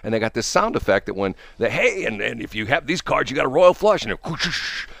flush, and they got this sound effect that when and if you have these cards, you got a royal flush, and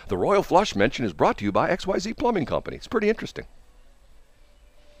the royal flush mention is brought to you by XYZ Plumbing Company. It's pretty interesting.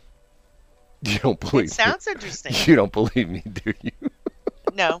 You don't believe? It sounds interesting. You don't believe me, do you?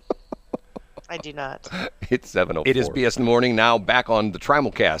 No, I do not. It's 7:04. It is BS in the Morning, now back on the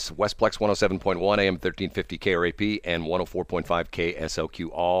Trimulcast, Westplex 107.1 AM 1350 KRAP and 104.5 KSLQ.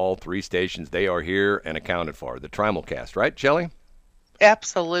 All three stations, they are here and accounted for. The Trimulcast, right, Shelley?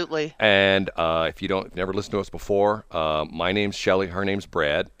 Absolutely. And if you've never listened to us before, my name's Shelley, her name's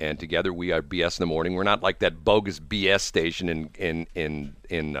Brad, and together we are BS in the Morning. We're not like that bogus BS station in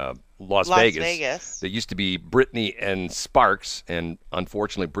Las Vegas. There used to be Brittany and Sparks, and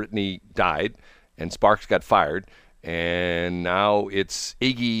unfortunately Brittany died, and Sparks got fired, and now it's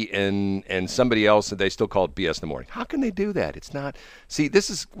Iggy and somebody else, and they still call it BS in the Morning. How can they do that? It's not. See, this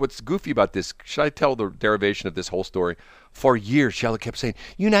is what's goofy about this. Should I tell the derivation of this whole story? For years, Shelley kept saying,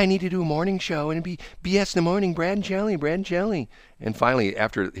 you and I need to do a morning show, and it'd be BS in the Morning, Brad and Shelley, Brad and Shelley. And finally,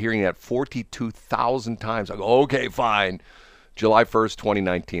 after hearing that 42,000 times, I go, okay, fine. July 1st,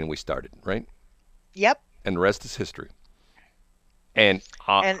 2019, we started, right? Yep. And the rest is history. And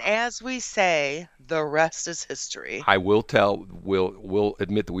as we say, the rest is history. I will we'll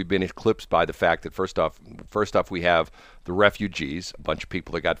admit that we've been eclipsed by the fact that first off we have the refugees, a bunch of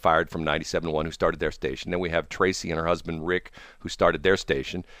people that got fired from 97.1 who started their station. Then we have Tracy and her husband Rick who started their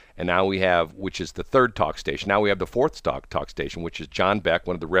station. And now we have, which is the third talk station. Now we have the fourth talk station, which is John Beck,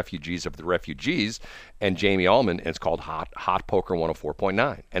 one of the refugees of the refugees, and Jamie Allman, and it's called Hot Poker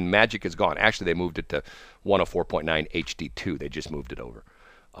 104.9. And Magic is gone. Actually, they moved it to 104.9 HD2. They just moved it over.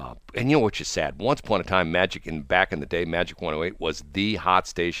 And you know what's just sad? Once upon a time, back in the day, Magic 108 was the hot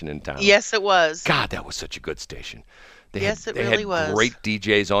station in town. Yes, it was. God, that was such a good station. They had great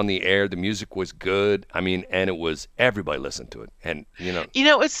DJs on the air. The music was good. I mean, and it was, everybody listened to it. And,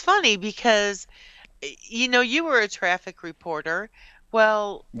 it's funny because, you were a traffic reporter.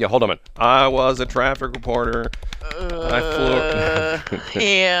 Well. Yeah, hold on a minute. I was a traffic reporter. I flew.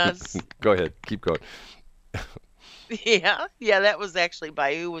 Yes. Go ahead. Keep going. Yeah, that was actually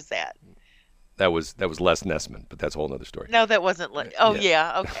by who was that? That was Les Nessman, but that's a whole other story. No, that wasn't Les. Oh,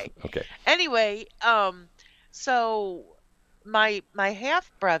 yeah, okay. Okay. Anyway, so my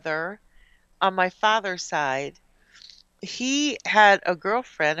half brother on my father's side, he had a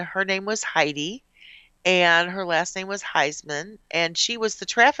girlfriend. Her name was Heidi, and her last name was Heisman, and she was the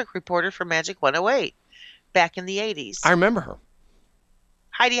traffic reporter for Magic 108 back in the 80s. I remember her.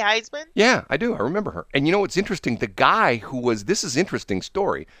 Heidi Heisman? Yeah, I do. I remember her. And you know what's interesting? The guy who was, this is an interesting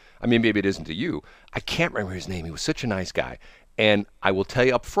story. I mean, maybe it isn't to you. I can't remember his name. He was such a nice guy. And I will tell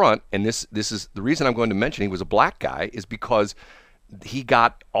you up front, and this is the reason I'm going to mention he was a black guy is because he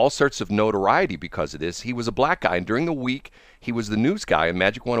got all sorts of notoriety because of this. He was a black guy, and during the week, he was the news guy in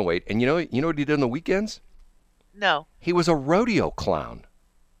Magic 108. And you know what he did on the weekends? No. He was a rodeo clown.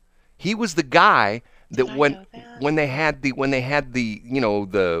 He was the guy that when they had the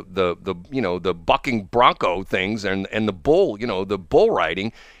bucking bronco things and the bull, the bull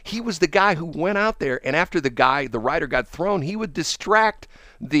riding, he was the guy who went out there, and after the rider got thrown, he would distract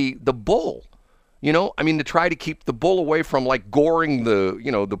the bull. To try to keep the bull away from like goring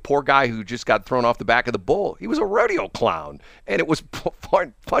the poor guy who just got thrown off the back of the bull. He was a rodeo clown, and it was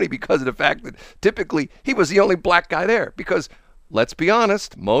funny because of the fact that typically he was the only black guy there because, let's be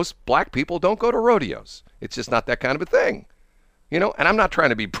honest, most black people don't go to rodeos. It's just not that kind of a thing. And I'm not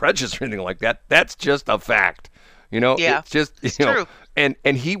trying to be prejudiced or anything like that. That's just a fact. Yeah, it's just true. And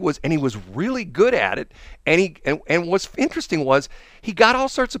he was really good at it. And what's interesting was he got all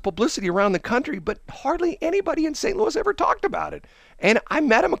sorts of publicity around the country, but hardly anybody in St. Louis ever talked about it. And I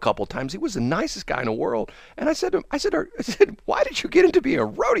met him a couple of times. He was the nicest guy in the world. And I said to him, I said, why did you get into being a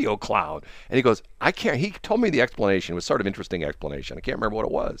rodeo clown? And he goes, I can't. He told me the explanation. It was sort of an interesting explanation. I can't remember what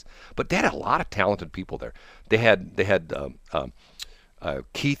it was. But they had a lot of talented people there. They had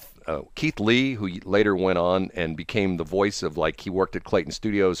Keith Lee, who later went on and became the voice of, he worked at Clayton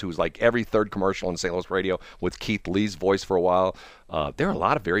Studios, who was like every third commercial on St. Louis radio with Keith Lee's voice for a while. There are a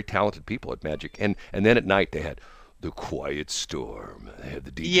lot of very talented people at Magic. And then at night they had The Quiet Storm. They had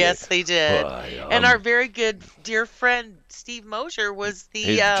the DJ. Yes, they did. And our very good dear friend Steve Mosher was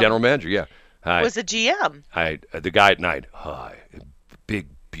the general manager. Yeah, was a GM. The guy at night. Hi, big,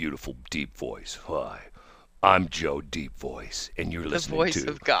 beautiful, deep voice. Hi, I'm Joe Deep Voice, and you're listening to The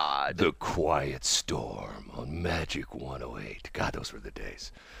Voice of God. The Quiet Storm on Magic 108. God, those were the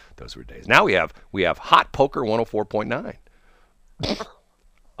days. Those were days. Now we have Hot Poker 104.9.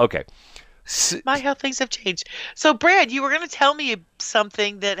 Okay. My, how things have changed. So, Brad, you were going to tell me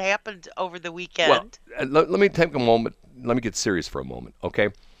something that happened over the weekend. Well, let me take a moment. Let me get serious for a moment, okay?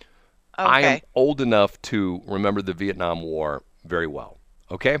 I am old enough to remember the Vietnam War very well,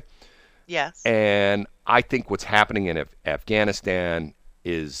 okay? Yes. And I think what's happening in Afghanistan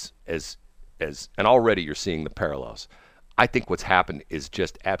is, and already you're seeing the parallels. I think what's happened is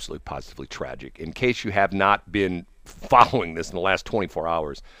just absolutely positively tragic. In case you have not been following this in the last 24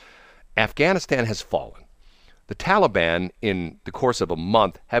 hours, Afghanistan has fallen. The Taliban, in the course of a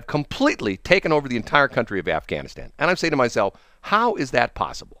month, have completely taken over the entire country of Afghanistan. And I'm saying to myself, how is that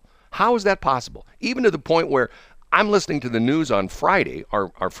possible? How is that possible? Even to the point where I'm listening to the news on Friday, or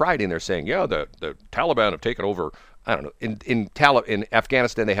Friday, and they're saying, yeah, the Taliban have taken over, I don't know, in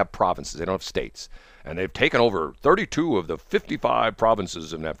Afghanistan they have provinces, they don't have states. And they've taken over 32 of the 55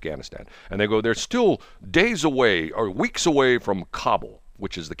 provinces in Afghanistan. And they go, they're still days away or weeks away from Kabul,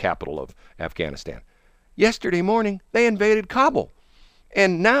 which is the capital of Afghanistan. Yesterday morning, they invaded Kabul.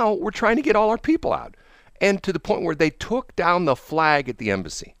 And now we're trying to get all our people out. And to the point where they took down the flag at the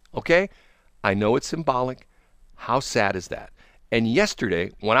embassy. Okay? I know it's symbolic. How sad is that? And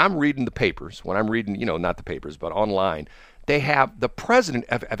yesterday, when I'm reading the papers, when I'm reading, not the papers, but online, they have the president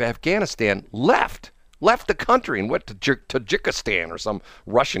of Afghanistan left the country and went to Tajikistan or some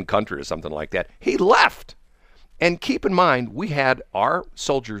Russian country or something like that. He left. And keep in mind, we had our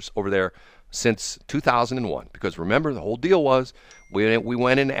soldiers over there since 2001, because remember, the whole deal was we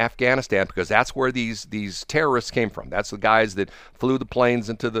went into Afghanistan because that's where these terrorists came from. That's the guys that flew the planes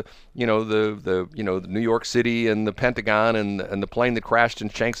into the New York City and the Pentagon and the plane that crashed in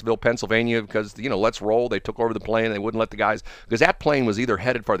Shanksville, Pennsylvania, because let's roll. They took over the plane. They wouldn't let the guys, because that plane was either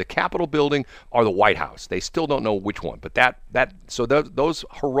headed for the Capitol building or the White House. They still don't know which one. But those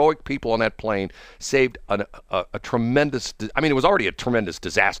heroic people on that plane saved a tremendous. I mean, it was already a tremendous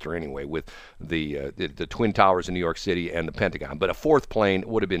disaster anyway with the Twin Towers in New York City and the Pentagon. But a fourth plane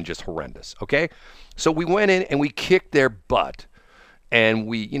would have been just horrendous. Okay, so we went in and we kicked their butt. And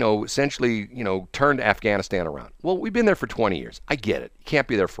we, essentially, turned Afghanistan around. Well, we've been there for 20 years. I get it. You can't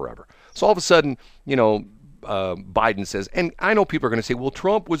be there forever. So all of a sudden, Biden says, and I know people are going to say, well,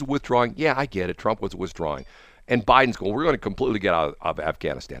 Trump was withdrawing. Yeah, I get it. Trump was withdrawing. And Biden's going, we're going to completely get out of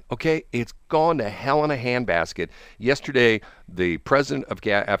Afghanistan. Okay, it's gone to hell in a handbasket. Yesterday, the president of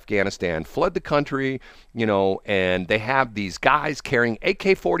Afghanistan fled the country, and they have these guys carrying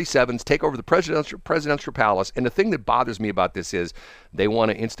AK-47s take over the presidential palace. And the thing that bothers me about this is they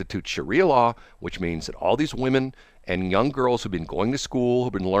want to institute Sharia law, which means that all these women and young girls who've been going to school,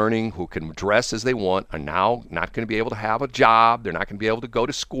 who've been learning, who can dress as they want, are now not going to be able to have a job. They're not going to be able to go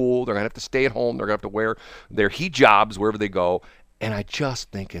to school. They're going to have to stay at home. They're going to have to wear their hijabs wherever they go. And I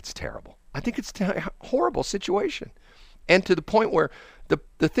just think it's terrible. I think it's a horrible situation. And to the point where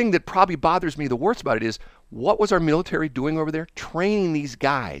the thing that probably bothers me the worst about it is, what was our military doing over there? Training these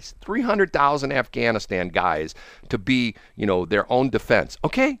guys, 300,000 Afghanistan guys, to be, their own defense.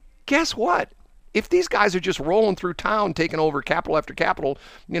 Okay, guess what? If these guys are just rolling through town, taking over capital after capital,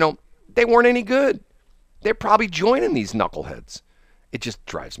 they weren't any good. They're probably joining these knuckleheads. It just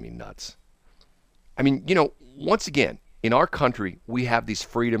drives me nuts. I mean, once again, in our country, we have these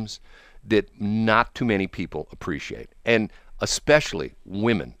freedoms that not too many people appreciate. And especially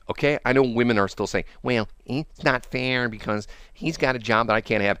women, okay? I know women are still saying, well, it's not fair because he's got a job that I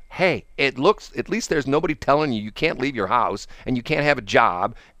can't have. Hey, at least there's nobody telling you can't leave your house and you can't have a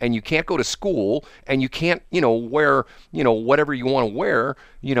job and you can't go to school and you can't, wear, whatever you want to wear.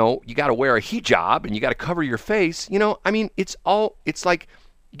 You got to wear a hijab and you got to cover your face. I mean, it's like,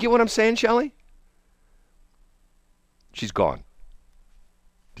 you get what I'm saying, Shelley? She's gone.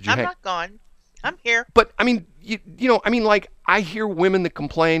 I'm not gone. I'm here. But I mean, I hear women that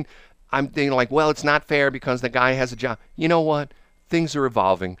complain. I'm thinking like, well, it's not fair because the guy has a job. You know what? Things are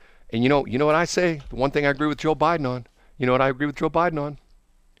evolving. And you know what I say? The one thing I agree with Joe Biden on. You know what I agree with Joe Biden on?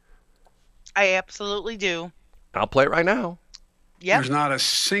 I absolutely do. I'll play it right now. Yep. There's not a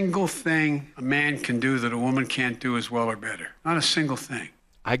single thing a man can do that a woman can't do as well or better. Not a single thing.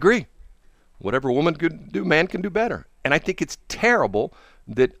 I agree. Whatever a woman can do, man can do better. And I think it's terrible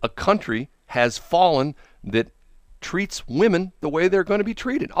that a country has fallen that treats women the way they're going to be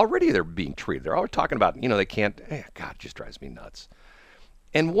treated. Already they're being treated. They're always talking about, they can't. God, it just drives me nuts.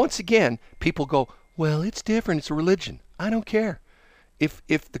 And once again, people go, well, it's different. It's a religion. I don't care.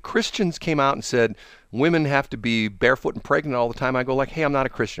 If the Christians came out and said women have to be barefoot and pregnant all the time, I go like, hey, I'm not a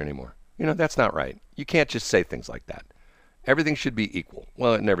Christian anymore. That's not right. You can't just say things like that. Everything should be equal.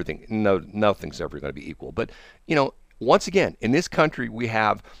 Well, and everything, nothing's ever going to be equal. But, once again, in this country, we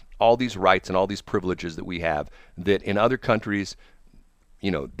have all these rights and all these privileges that we have that in other countries,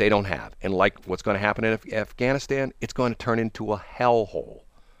 they don't have. And like what's going to happen in Afghanistan, it's going to turn into a hellhole.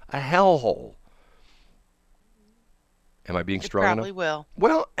 A hellhole. Am I being strong enough? It probably will.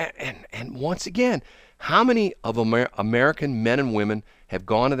 Well, and once again, how many of American men and women have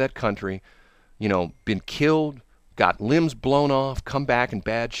gone to that country, been killed, got limbs blown off, come back in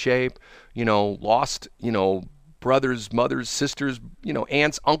bad shape, lost, brothers, mothers, sisters,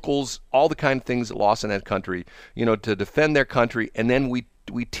 aunts, uncles, all the kind of things that lost in that country, to defend their country. And then we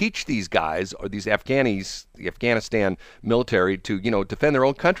teach these guys, or these Afghanis, the Afghanistan military, to, defend their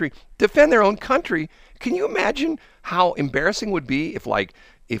own country. Defend their own country. Can you imagine how embarrassing it would be if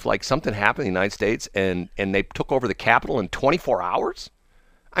something happened in the United States and they took over the Capitol in 24 hours?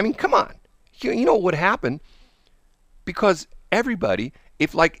 I mean, come on. You know what would happen? Because everybody,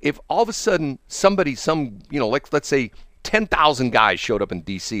 if all of a sudden let's say 10,000 guys showed up in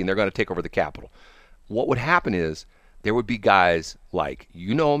D.C. and they're going to take over the Capitol, what would happen is there would be guys like,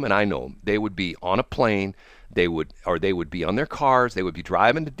 them and I know them. They would be on a plane. They would be on their cars. They would be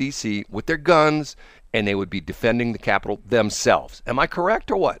driving to D.C. with their guns, and they would be defending the Capitol themselves. Am I correct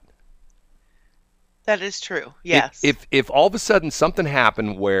or what? That is true. Yes. If all of a sudden something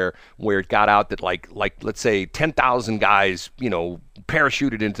happened where it got out that like let's say 10,000 guys,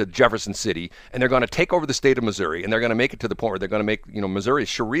 parachuted into Jefferson City, and they're going to take over the state of Missouri, and they're going to make it to the point where they're going to make, Missouri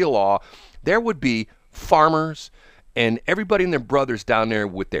Sharia law, there would be farmers and everybody and their brothers down there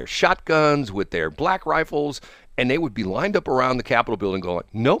with their shotguns, with their black rifles, and they would be lined up around the Capitol building going,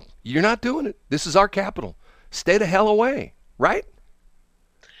 nope, you're not doing it. This is our Capitol. Stay the hell away, right?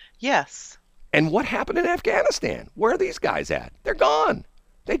 Yes. And what happened in Afghanistan? Where are these guys at? They're gone.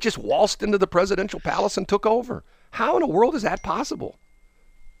 They just waltzed into the presidential palace and took over. How in the world is that possible?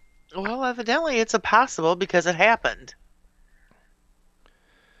 Well, evidently it's possible because it happened.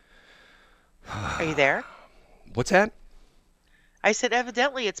 Are you there? What's that? I said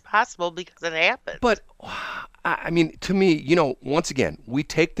evidently it's possible because it happened. But, I mean, to me, once again, we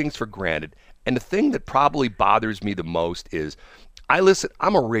take things for granted. And the thing that probably bothers me the most is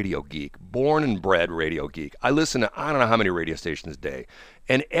I'm a radio geek, born and bred radio geek. I listen to I don't know how many radio stations a day.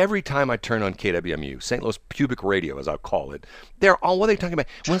 And every time I turn on KWMU, St. Louis Pubic Radio, as I'll call it, what are they talking about?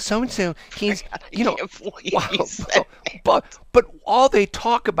 Well, so-and-so, he's, but all they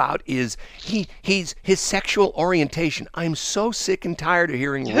talk about is his sexual orientation. I'm so sick and tired of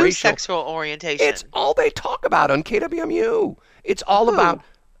hearing Whose sexual orientation? It's all they talk about on KWMU. It's all about,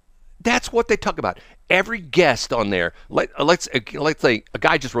 that's what they talk about. Every guest on there, let's say a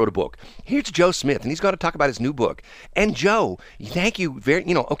guy just wrote a book. Here's Joe Smith, and he's going to talk about his new book. And Joe, thank you very,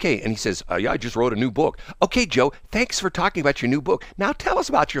 okay. And he says, yeah, I just wrote a new book. Okay, Joe, thanks for talking about your new book. Now tell us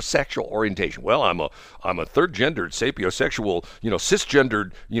about your sexual orientation. Well, I'm a third-gendered, sapiosexual,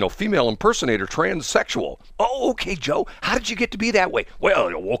 cisgendered, female impersonator, transsexual. Oh, okay, Joe, how did you get to be that way? Well,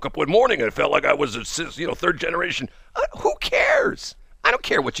 I woke up one morning and it felt like I was a third generation. Who cares? I don't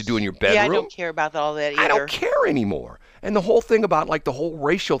care what you do in your bedroom. Yeah, I don't care about all that either. I don't care anymore. And the whole thing about the whole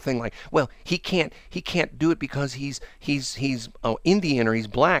racial thing, well, he can't do it because he's Indian or he's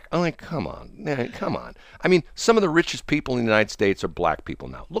black. I'm like, come on. I mean, some of the richest people in the United States are black people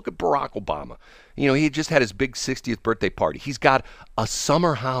now. Look at Barack Obama. He just had his big 60th birthday party. He's got a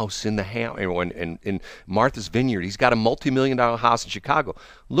summer house in in Martha's Vineyard. He's got a multi-million-dollar house in Chicago.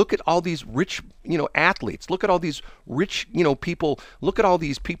 Look at all these rich, athletes. Look at all these rich, people. Look at all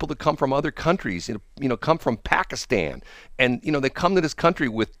these people that come from other countries, come from Pakistan. And, they come to this country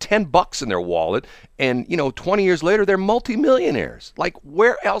with $10 in their wallet. And, 20 years later, they're multimillionaires. Like,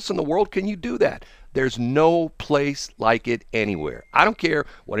 where else in the world can you do that? There's no place like it anywhere. I don't care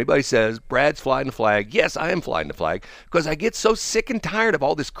what anybody says. Brad's flying the flag. Yes, I am flying the flag because I get so sick and tired of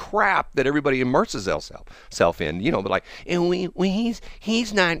all this crap that everybody immerses themselves in. But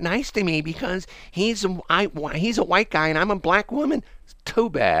he's not nice to me because he's a white guy and I'm a black woman.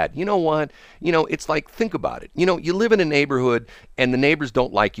 Too bad. You know what? It's like, think about it. You live in a neighborhood and the neighbors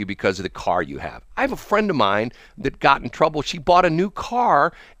don't like you because of the car you have. I have a friend of mine that got in trouble. She bought a new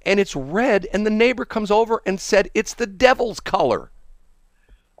car and it's red, and the neighbor comes over and said it's the devil's color.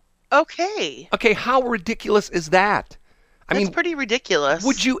 Okay, how ridiculous is that? That's pretty ridiculous.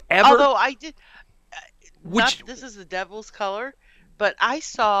 Would you ever? Although I did. This is the devil's color, but I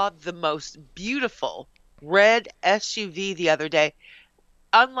saw the most beautiful red SUV the other day.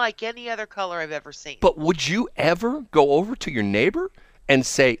 Unlike any other color I've ever seen. But would you ever go over to your neighbor and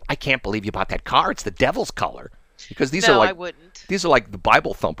say, I can't believe you bought that car. It's the devil's color. Because these are I wouldn't. These are like the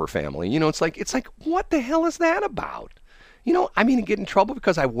Bible thumper family. It's like what the hell is that about? Get in trouble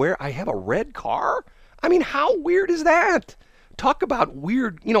because I have a red car? How weird is that? Talk about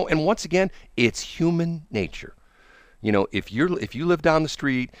weird, and once again, it's human nature. If you live down the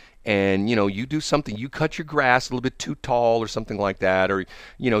street and, you do something, you cut your grass a little bit too tall or something like that, or,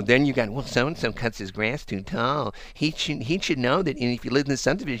 then you got, well, so-and-so cuts his grass too tall. He should know that if you live in the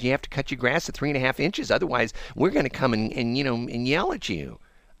subdivision, you have to cut your grass to 3.5 inches. Otherwise, we're going to come and yell at you.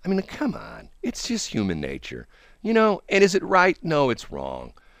 Come on. It's just human nature. And is it right? No, it's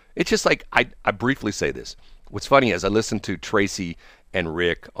wrong. It's just like, I briefly say this. What's funny is I listened to Tracy and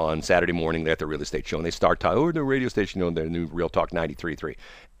Rick on Saturday morning at the real estate show, and they start talking, the radio station, their new Real Talk 93.3.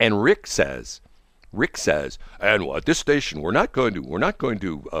 And Rick says, and at this station, we're not going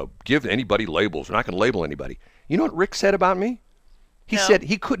to give anybody labels. We're not going to label anybody. You know what Rick said about me? He said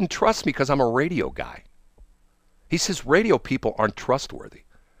he couldn't trust me because I'm a radio guy. He says radio people aren't trustworthy.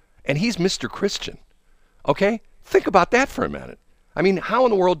 And he's Mr. Christian. Okay? Think about that for a minute. I mean, how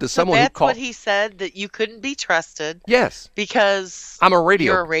in the world does someone who That's what he said, that you couldn't be trusted. Yes. Because I'm a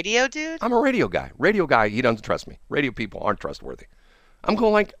radio. You're a radio dude? I'm a radio guy. Radio guy, he doesn't trust me. Radio people aren't trustworthy. I'm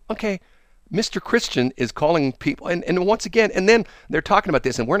going like, okay, Mr. Christian is calling people, and once again, and then they're talking about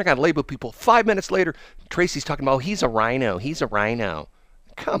this, and we're not going to label people. 5 minutes later, Tracy's talking about, he's a rhino. He's a rhino.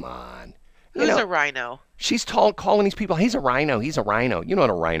 Come on. Who's a rhino? She's calling these people, he's a rhino. He's a rhino. You know what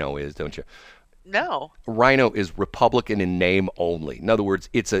a rhino is, don't you? No. Rhino is Republican in name only. In other words,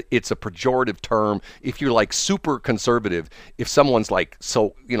 it's a pejorative term. If you're like super conservative, if someone's like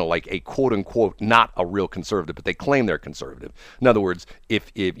like a quote unquote not a real conservative, but they claim they're conservative. In other words,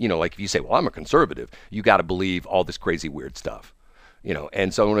 if if you say, well, I'm a conservative, you got to believe all this crazy weird stuff.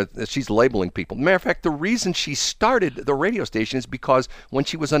 And so when she's labeling people. Matter of fact, the reason she started the radio station is because when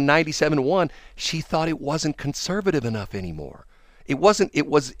she was on 97.1, she thought it wasn't conservative enough anymore. It wasn't. It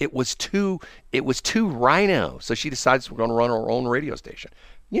was too rhino. So she decides we're going to run our own radio station.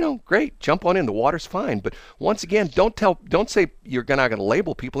 Great. Jump on in. The water's fine. But once again, don't say you're not going to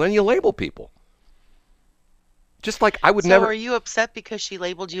label people, and you label people. Just like I would never. So are you upset because she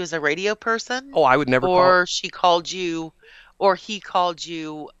labeled you as a radio person? Oh, I would never. Or she called you, or he called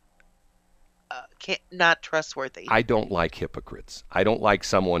you. Not trustworthy. I don't like hypocrites. I don't like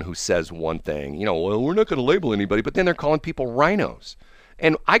someone who says one thing, well, we're not going to label anybody, but then they're calling people rhinos.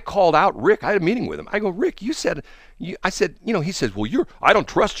 And I called out Rick. I had a meeting with him. I go, Rick, he said, he says, well, I don't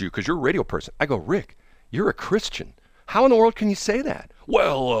trust you because you're a radio person. I go, Rick, you're a Christian. How in the world can you say that?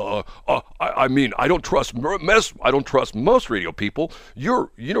 Well, I mean, I don't trust most radio people. You're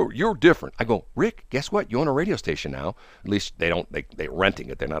different. I go, Rick, guess what? You own a radio station now. At least they're renting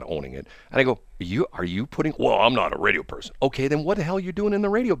it. They're not owning it. And I go, are you putting? Well, I'm not a radio person. Okay, then what the hell are you doing in the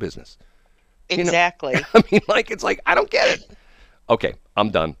radio business? Exactly. I mean, it's like I don't get it. Okay, I'm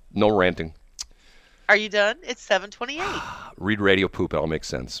done. No ranting. Are you done? It's 7:28. Read Radio Poop. It all makes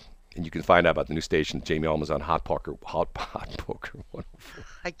sense. And you can find out about the new station, Jamie Allman's on Hot Poker 104.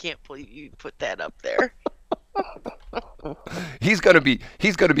 I can't believe you put that up there. He's gonna be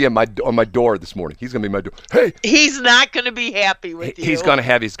on my door this morning. He's gonna be my door. Hey, he's not gonna be happy with you. He's gonna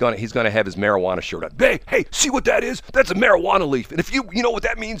have his marijuana shirt on. Hey, see what that is? That's a marijuana leaf. And if you know what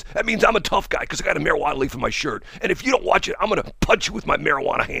that means I'm a tough guy because I got a marijuana leaf in my shirt. And if you don't watch it, I'm gonna punch you with my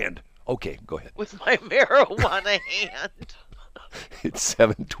marijuana hand. Okay, go ahead. With my marijuana hand. It's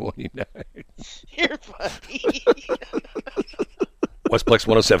 7:29. You're funny. Westplex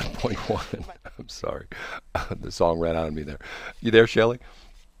 107.1. I'm sorry. The song ran out of me there. You there, Shelley?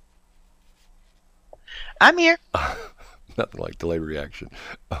 I'm here. Nothing like delayed reaction.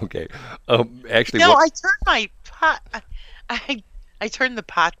 Okay. Actually, no, I turned my pot. I turned the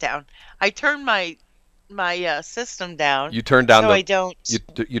pot down. I turned my system down. You turned down so I don't.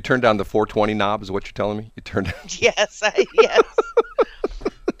 You turned down the 420 knob, is what you're telling me? You turned down. Yes.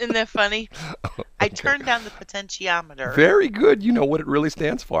 Isn't that funny? Okay. I turned down the potentiometer. Very good. You know what it really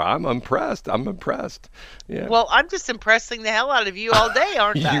stands for. I'm impressed. Yeah. Well, I'm just impressing the hell out of you all day,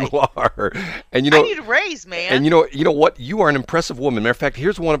 aren't I? You are. And I need a raise, man. And you know what? You are an impressive woman. Matter of fact,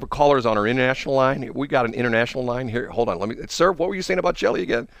 here's one of our callers on our international line. We got an international line here. Hold on. Sir, what were you saying about Shelley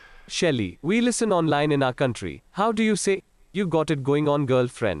again? Shelley, we listen online in our country. How do you say, you got it going on,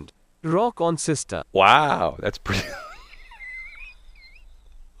 girlfriend? Rock on, sister. Wow, that's pretty...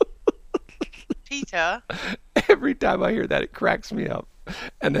 Peter. Every time I hear that, it cracks me up.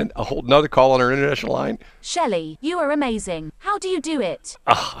 And then another call on our international line. Shelley, you are amazing. How do you do it?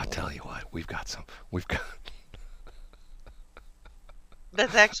 Oh, I tell you what, we've got...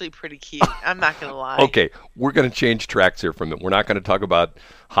 That's actually pretty cute. I'm not going to lie. Okay, we're going to change tracks here for a minute. We're not going to talk about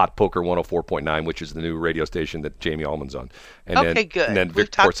Hot Poker 104.9, which is the new radio station that Jamie Allman's on. And okay, good. And then We've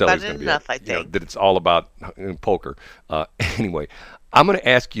Vic talked about Porcelli's it enough, I think. That it's all about poker. Anyway, I'm going to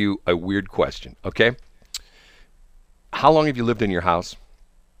ask you a weird question, okay? How long have you lived in your house?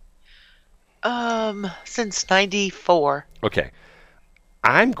 Since 94. Okay.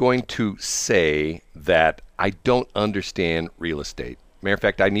 I'm going to say that I don't understand real estate. Matter of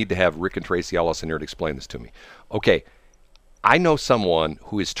fact, I need to have Rick and Tracy Ellis in here to explain this to me. Okay, I know someone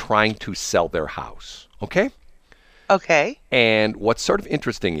who is trying to sell their house, okay? Okay. And what's sort of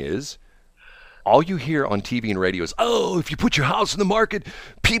interesting is all you hear on TV and radio is, oh, if you put your house in the market,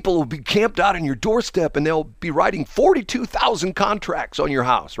 people will be camped out on your doorstep and they'll be writing 42,000 contracts on your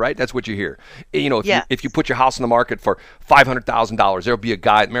house, right? That's what you hear. You know, if you put your house in the market for $500,000, there'll be a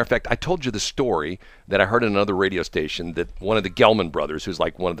guy. Matter of fact, I told you the story that I heard in another radio station that one of the Gelman brothers, who's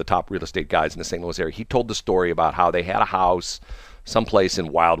like one of the top real estate guys in the St. Louis area, he told the story about how they had a house someplace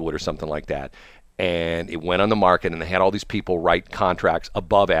in Wildwood or something like that. And it went on the market, and they had all these people write contracts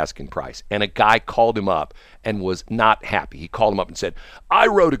above asking price. And a guy called him up and was not happy. He called him up and said, I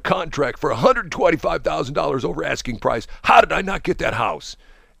wrote a contract for $125,000 over asking price. How did I not get that house?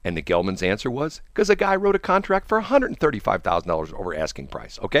 And the Gelman's answer was, because a guy wrote a contract for $135,000 over asking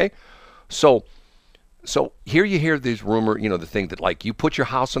price, okay? So here you hear this rumor, you know, the thing that like you put your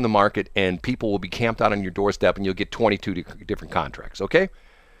house on the market and people will be camped out on your doorstep and you'll get 22 different contracts, okay?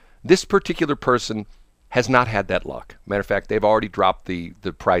 This particular person has not had that luck. Matter of fact, they've already dropped the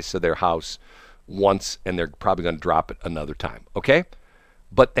price of their house once, and they're probably going to drop it another time, okay?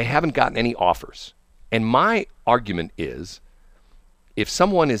 But they haven't gotten any offers. And my argument is, if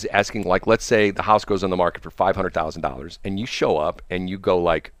someone is asking, like, let's say the house goes on the market for $500,000, and you show up and you go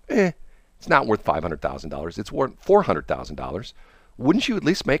like, it's not worth $500,000, it's worth $400,000, wouldn't you at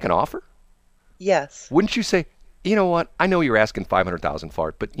least make an offer? Yes. Wouldn't you say, you know what? I know you're asking $500,000 for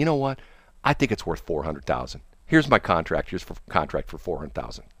it, but you know what? I think it's worth $400,000. Here's my contract. Here's for contract for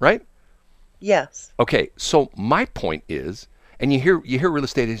 $400,000. Right? Yes. Okay. So my point is, and you hear real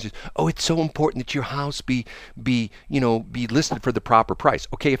estate agents, oh, it's so important that your house be listed for the proper price.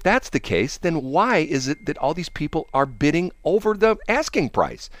 Okay, if that's the case, then why is it that all these people are bidding over the asking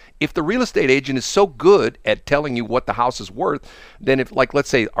price? If the real estate agent is so good at telling you what the house is worth, then if, like, let's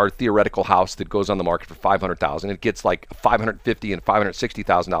say our theoretical house that goes on the market for $500,000, it gets like $550,000 and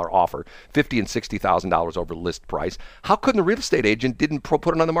 $560,000 offer, $50,000 and $60,000 over list price. How couldn't the real estate agent didn't put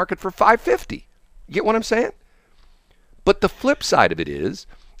it on the market for $550,000? You get what I'm saying? But the flip side of it is,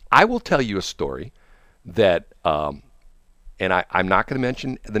 I will tell you a story that, and I'm not going to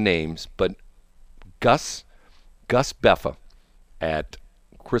mention the names, but Gus Beffa at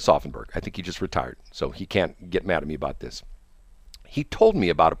Chris Offenberg, I think he just retired, so he can't get mad at me about this. He told me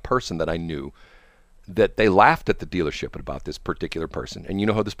about a person that I knew that they laughed at the dealership about this particular person. And you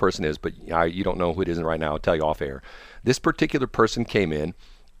know who this person is, but you don't know who it is right now. I'll tell you off air. This particular person came in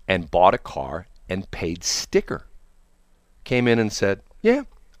and bought a car and paid sticker. Came in and said, yeah,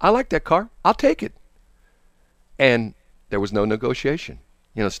 I like that car. I'll take it. And there was no negotiation.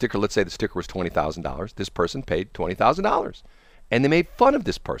 You know, sticker, let's say the sticker was $20,000. This person paid $20,000. And they made fun of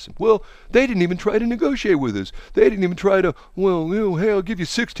this person. Well, they didn't even try to negotiate with us. They didn't even try to, well, you know, hey, I'll give you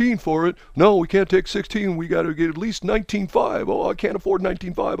 16 for it. No, we can't take 16. We got to get at least 19.5. Oh, I can't afford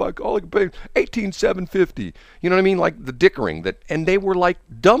 19.5. All I can pay 18,750. You know what I mean? Like the dickering that, and they were like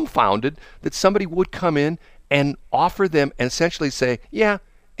dumbfounded that somebody would come in and offer them and essentially say, yeah,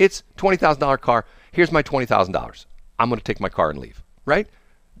 it's $20,000 car. Here's my $20,000. I'm going to take my car and leave, right?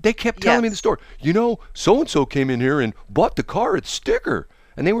 They kept telling me the story. You know, so-and-so came in here and bought the car at sticker.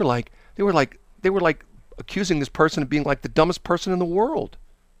 And they were like accusing this person of being like the dumbest person in the world.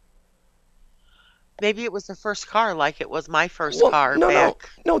 Maybe it was the first car, like it was my first car back.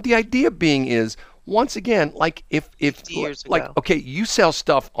 No, the idea being is, once again, like if years like ago. Okay, you sell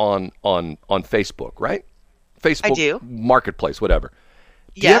stuff on Facebook, right? Facebook I do. Marketplace, whatever.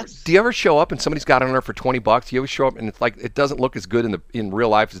 Yes. Do you ever show up and somebody's got it on there for $20? You always show up and it's like it doesn't look as good in real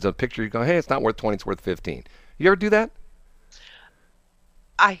life as a picture. You go, hey, it's not worth 20, it's worth 15. You ever do that?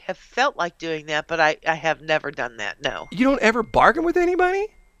 I have felt like doing that, but I have never done that. No. You don't ever bargain with anybody?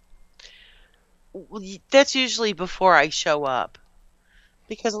 Well, that's usually before I show up,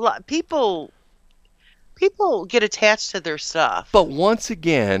 because a lot of people get attached to their stuff. But once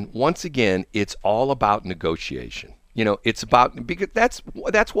again, it's all about negotiation. You know, it's about, because that's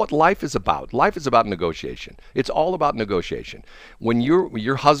what life is about. Life is about negotiation. It's all about negotiation. When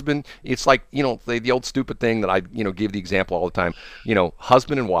your husband, it's like, you know, the old stupid thing that I, you know, give the example all the time. You know,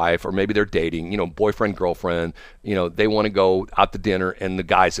 husband and wife, or maybe they're dating. You know, boyfriend, girlfriend. You know, they want to go out to dinner, and the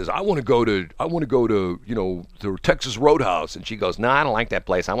guy says, I want to go to, you know, the Texas Roadhouse, and she goes, no, I don't like that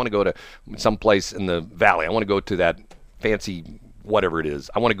place. I want to go to some place in the valley. I want to go to that fancy whatever it is.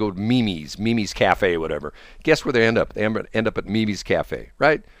 I want to go to Mimi's Cafe, whatever. Guess where they end up? They end up at Mimi's Cafe,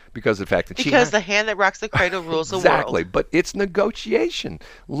 right? Because of the fact that the hand that rocks the cradle rules the world. Exactly, but it's negotiation.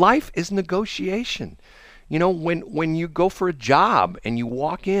 Life is negotiation. You know, when you go for a job and you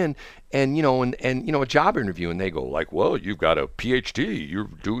walk in and you know a job interview, and they go like, well, you've got a PhD, you're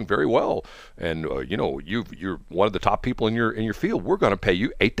doing very well, and you know, you're one of the top people in your field. We're going to pay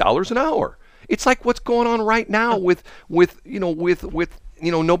you $8 an hour. It's like what's going on right now with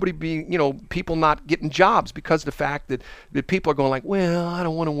nobody being, people not getting jobs because of the fact that people are going like, well, I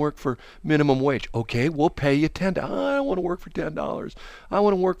don't want to work for minimum wage. Okay, we'll pay you $10. I don't want to work for $10. I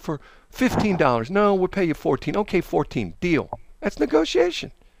want to work for $15. No, we'll pay you $14. Okay, $14. Deal. That's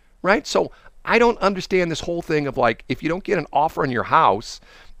negotiation, right? So I don't understand this whole thing of like, if you don't get an offer on your house,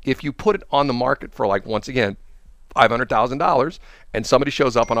 if you put it on the market for like, once again, $500,000, and somebody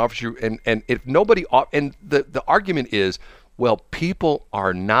shows up and offers you, and if nobody, and the argument is, well, people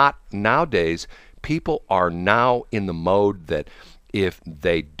are not nowadays. People are now in the mode that if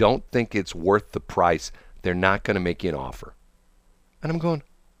they don't think it's worth the price, they're not going to make you an offer. And I'm going,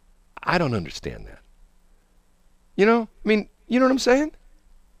 I don't understand that. You know what I'm saying?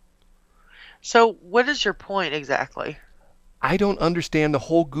 So what is your point exactly? I don't understand the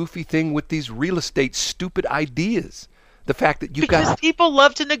whole goofy thing with these real estate stupid ideas. The fact that you've because people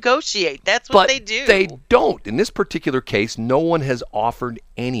love to negotiate. That's what they do. They don't. In this particular case, no one has offered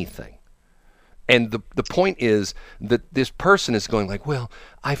anything. And the point is that this person is going like, well,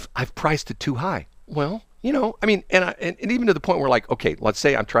 I've priced it too high. Well, and even to the point where like, okay, let's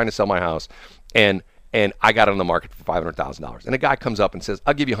say I'm trying to sell my house and I got it on the market for $500,000. And a guy comes up and says,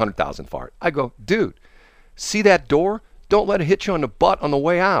 I'll give you $100,000 for it. I go, dude, see that door? Don't let it hit you on the butt on the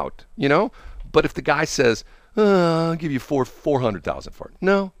way out, But if the guy says, I'll give you $400,000 for it.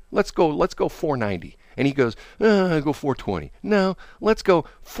 No, let's go $490. And he goes, I'll go $420. No, let's go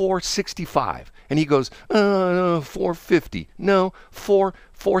 $465. And he goes, $450. No,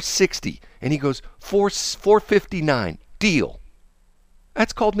 $460. And he goes, $459. Deal.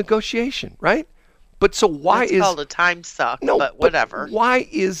 That's called negotiation, right? But so why it's called a time suck, no, but whatever. Why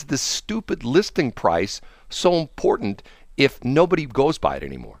is the stupid listing price so important if nobody goes by it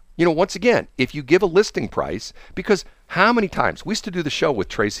anymore? Once again, if you give a listing price, because how many times we used to do the show with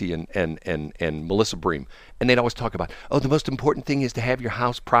Tracy and Melissa Bream, and they'd always talk about, the most important thing is to have your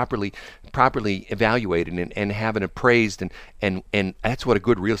house properly evaluated and have it appraised, and that's what a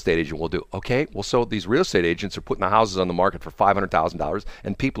good real estate agent will do. Okay, well, so these real estate agents are putting the houses on the market for $500,000,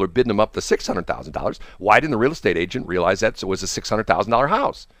 and people are bidding them up to $600,000. Why didn't the real estate agent realize that it was a $600,000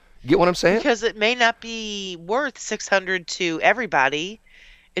 house? You get what I'm saying? Because it may not be worth $600 to everybody.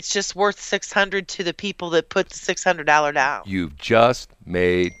 It's just worth $600 to the people that put the $600 down. You've just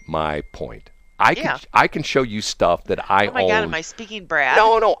made my point. I can show you stuff that I own. Oh my God, am I speaking Brad?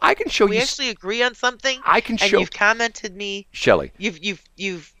 No, I can show you. We actually agree on something. I can show. And you've commented me. Shelley.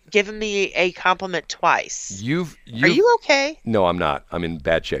 You've given me a compliment twice. Are you okay? No, I'm not. I'm in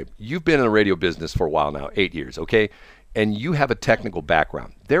bad shape. You've been in the radio business for a while now, 8 years, okay? And you have a technical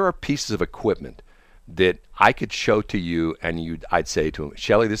background. There are pieces of equipment that I could show to you, and I'd say to him,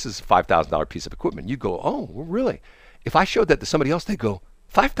 Shelley, this is a $5,000 piece of equipment. You'd go, oh, well, really? If I showed that to somebody else, they'd go,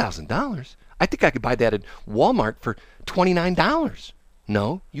 $5,000? I think I could buy that at Walmart for $29.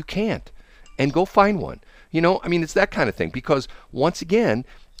 No, you can't. And go find one. It's that kind of thing. Because once again,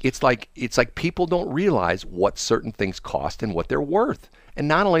 it's like people don't realize what certain things cost and what they're worth. And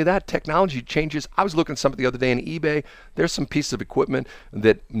not only that, technology changes. I was looking at something the other day on eBay. There's some piece of equipment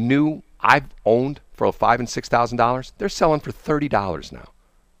that I've owned for $5,000 and $6,000. They're selling for $30 now.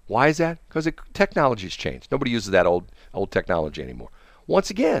 Why is that? Because technology's changed. Nobody uses that old technology anymore. Once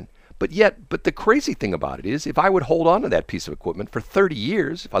again, but the crazy thing about it is, if I would hold on to that piece of equipment for 30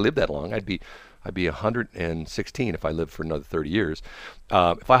 years, if I lived that long, I'd be 116 if I lived for another 30 years.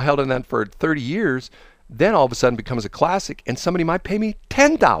 If I held on that for 30 years, then all of a sudden it becomes a classic, and somebody might pay me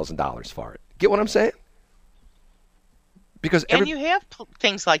 $10,000 for it. Get what I'm saying? Because you have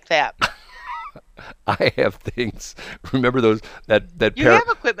things like that. I have things. Remember those that you have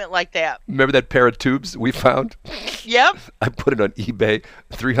equipment like that. Remember that pair of tubes we found? Yep. I put it on eBay,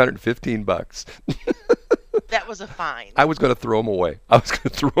 $315. That was a fine. I was going to throw them away. I was going to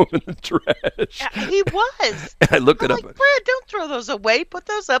throw them in the trash. He was. And I looked it up. Brad, don't throw those away. Put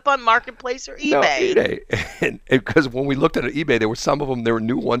those up on Marketplace or eBay. No, eBay. And because when we looked at eBay, there were some of them. There were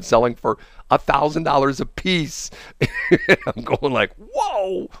new ones selling for $1,000 a piece. I'm going like,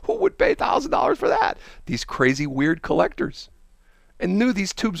 whoa! Who would pay $1,000 for that? These crazy, weird collectors. And knew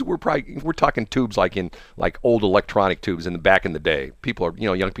these tubes we're talking tubes like old electronic tubes back in the day. People are,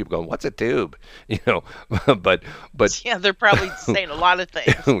 young people going, what's a tube? But yeah, they're probably saying a lot of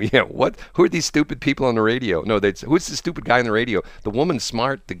things. Yeah, who are these stupid people on the radio? No, who's the stupid guy on the radio? The woman's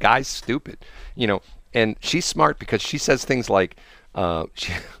smart, the guy's stupid. And she's smart because she says things like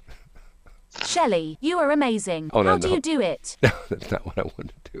Shelley, you are amazing. Oh, no, How do you do it? No, that's not what I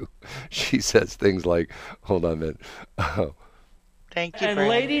want to do. She says things like, hold on a minute. Thank you, And Brad.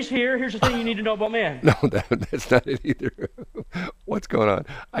 ladies, here's the thing you need to know about men. No, that's not it either. What's going on?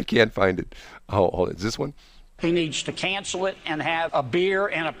 I can't find it. Oh, is this one? He needs to cancel it and have a beer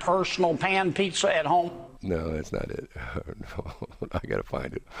and a personal pan pizza at home. No, that's not it. I got to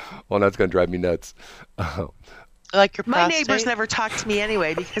find it. Well, that's going to drive me nuts. Like your My prostate? neighbors never talk to me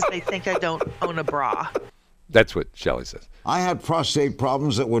anyway because they think I don't own a bra. That's what Shelley says. I had prostate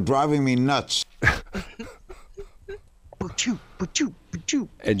problems that were driving me nuts.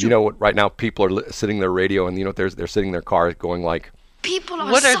 And you know what? Right now, people are sitting in their radio, and you know what? They're sitting in their car going like, people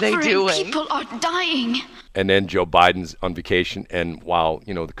are What are suffering. they doing? People are dying. and then Joe Biden's on vacation, and while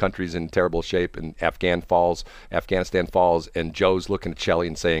you know the country's in terrible shape, and Afghanistan falls, and Joe's looking at Shelley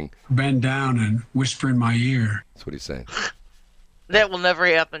and saying, Bend down and whisper in my ear. that's what he's saying. That will never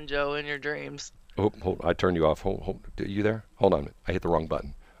happen, Joe, in your dreams. Oh, hold, I turned you off. Hold, are you there? Hold on a minute. I hit the wrong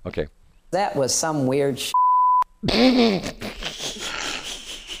button. Okay. That was some weird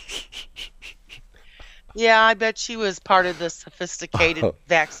Yeah, I bet she was part of the sophisticated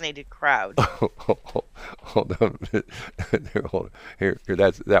vaccinated crowd. Hold on. Hold on. Here,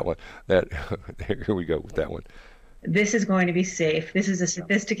 that's that one. Here we go with that one. This is going to be safe. This is a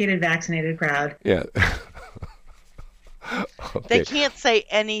sophisticated vaccinated crowd. Yeah. Okay. They can't say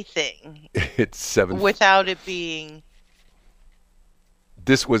anything It's 7. without it being.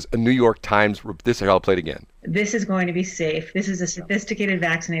 This was a New York Times. I'll play it again. This is going to be safe. This is a sophisticated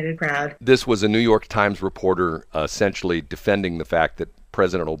vaccinated crowd. This was a New York Times reporter essentially defending the fact that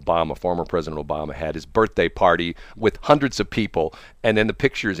former President Obama, had his birthday party with hundreds of people, and then the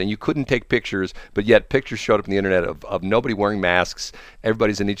pictures, and you couldn't take pictures, but yet pictures showed up on the internet of nobody wearing masks,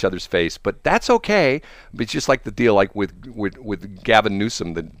 everybody's in each other's face, but that's okay. But it's just like the deal like with Gavin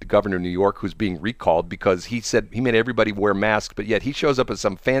Newsom, the governor of New York, who's being recalled because he said he made everybody wear masks, but yet he shows up at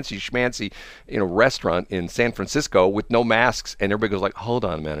some fancy schmancy restaurant in San Francisco with no masks, and everybody goes like, hold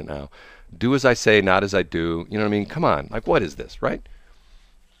on a minute now. Do as I say, not as I do. You know what I mean? Come on. Like, what is this, right?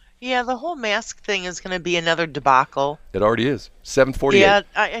 Yeah, the whole mask thing is going to be another debacle. It already is. 7:48. Yeah,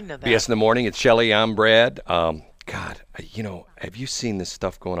 I know that. BS in the morning. It's Shelley. I'm Brad. God, have you seen this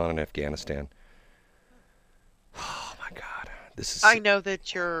stuff going on in Afghanistan? Oh, my God. This is. I know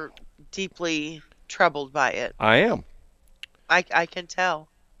that you're deeply troubled by it. I am. I can tell.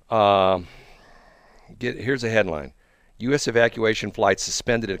 Here's a headline. U.S. evacuation flights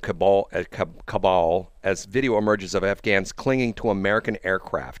suspended at Kabul as video emerges of Afghans clinging to American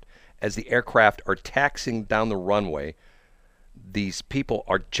aircraft. As the aircraft are taxiing down the runway, these people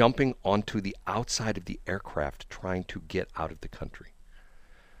are jumping onto the outside of the aircraft trying to get out of the country.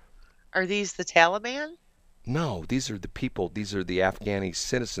 Are these the Taliban? No, these are the people. These are the Afghani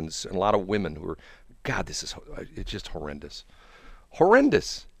citizens and a lot of women who are, God, it's just horrendous.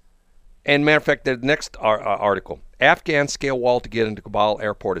 Horrendous. And matter of fact, the next article, Afghans scale wall to get into Kabul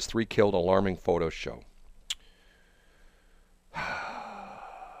airport as 3 killed, alarming photos show.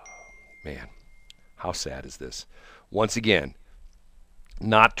 Man, how sad is this? Once again,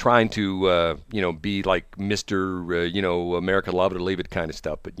 not trying to, be like Mr., America love it or leave it kind of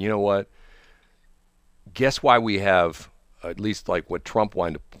stuff. But you know what? Guess why we have, at least like what Trump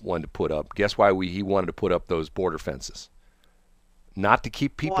wanted to put up, guess why he wanted to put up those border fences? Not to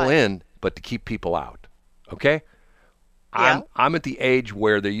keep people in, but to keep people out. Okay? Yeah. I'm at the age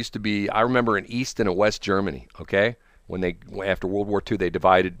where there used to be, I remember in East and West Germany, okay? When after World War II, they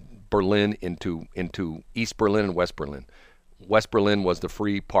divided Berlin into East Berlin and West Berlin. West Berlin was the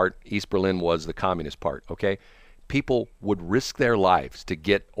free part, East Berlin was the communist part, okay? People would risk their lives to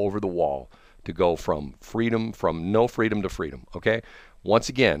get over the wall, to go from no freedom to freedom, okay? Once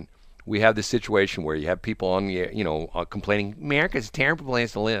again, we have this situation where you have people on the, complaining, America's a terrible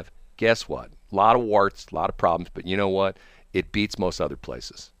place to live. Guess what? A lot of warts, a lot of problems, but you know what? It beats most other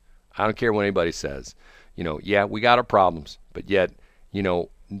places. I don't care what anybody says. Yeah, we got our problems, but yet,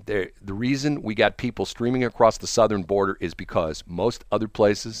 the reason we got people streaming across the southern border is because most other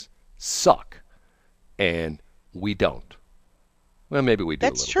places suck, and we don't. Well, maybe we do.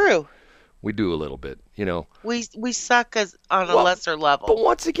 That's true. We do a little bit, We suck on a lesser level. But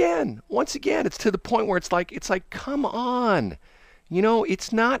once again, it's to the point where it's like, come on.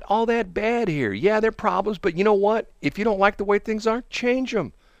 It's not all that bad here. Yeah, there are problems, but you know what? If you don't like the way things are, change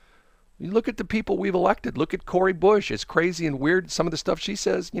them. You look at the people we've elected. Look at Cori Bush. It's crazy and weird, some of the stuff she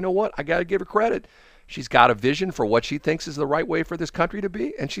says. You know what? I got to give her credit. She's got a vision for what she thinks is the right way for this country to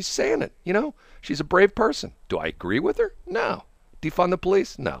be, and she's saying it. She's a brave person. Do I agree with her? No. Defund the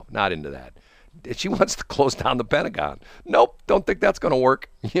police? No, not into that. She wants to close down the Pentagon. Nope, don't think that's going to work,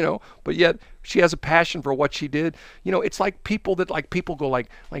 But yet she has a passion for what she did. It's like people go like,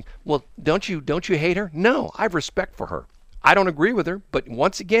 well, don't you hate her? No, I have respect for her. I don't agree with her, but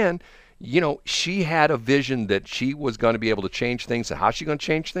once again, she had a vision that she was going to be able to change things. And how's she going to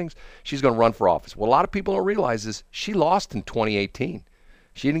change things? She's going to run for office. What a lot of people don't realize is she lost in 2018.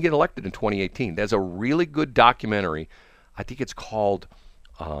 She didn't get elected in 2018. There's a really good documentary. I think it's called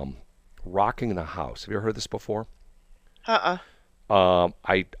Rocking the House. Have you ever heard this before? I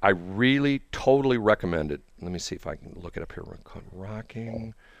really totally recommend it. Let me see if I can look it up here.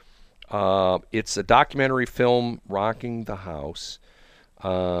 Rocking. It's a documentary film, Rocking the House.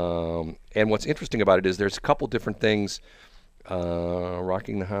 And what's interesting about it is there's a couple different things.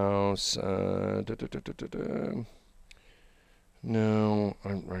 Rocking the House. No,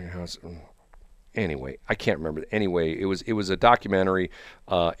 Rocking the House. Anyway, I can't remember. Anyway, it was a documentary.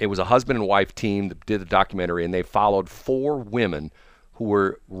 It was a husband and wife team that did the documentary, and they followed 4 women who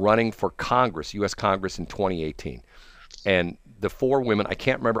were running for Congress, U.S. Congress in 2018. And the 4 women, I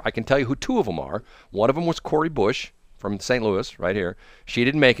can't remember. I can tell you who 2 of them are. One of them was Cori Bush from St. Louis, right here. She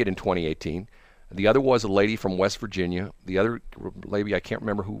didn't make it in 2018. The other was a lady from West Virginia. The other lady, I can't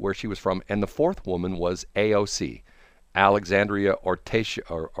remember where she was from. And the 4th woman was AOC. Alexandria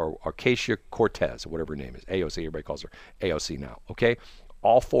Ocasio-Cortez, or whatever her name is. AOC, everybody calls her AOC now, okay?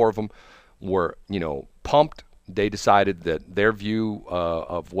 All 4 of them were, pumped. They decided that their view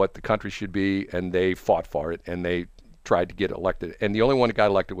of what the country should be, and they fought for it, and they tried to get elected. And the only one that got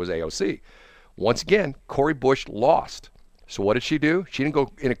elected was AOC. Once again, Cori Bush lost. So what did she do? She didn't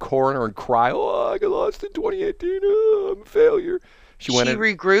go in a corner and cry, I got lost in 2018, I'm a failure. She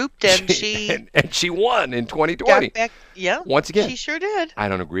regrouped and she won in 2020. Got back, yeah. Once again, she sure did. I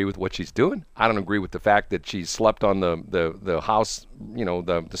don't agree with what she's doing. I don't agree with the fact that she slept on the House,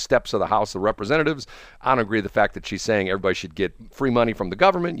 the steps of the House of Representatives. I don't agree with the fact that she's saying everybody should get free money from the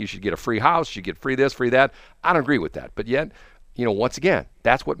government. You should get a free house. You should get free this, free that. I don't agree with that. But yet, once again,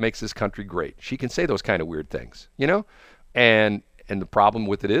 that's what makes this country great. She can say those kind of weird things, and the problem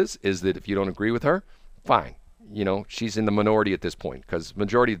with it is that if you don't agree with her, fine. She's in the minority at this point because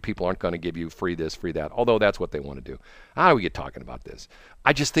majority of the people aren't going to give you free this, free that, although that's what they want to do. How do we get talking about this?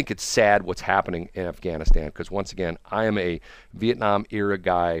 I just think it's sad what's happening in Afghanistan because, once again, I am a Vietnam-era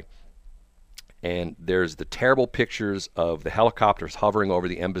guy, and there's the terrible pictures of the helicopters hovering over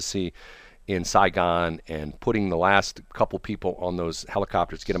the embassy in Saigon and putting the last couple people on those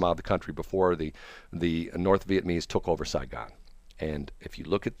helicopters to get them out of the country before the North Vietnamese took over Saigon. And if you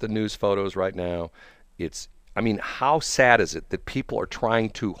look at the news photos right now, how sad is it that people are trying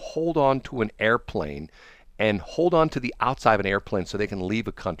to hold on to an airplane and hold on to the outside of an airplane so they can leave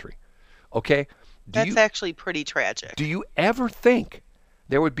a country? Okay? That's actually pretty tragic. Do you ever think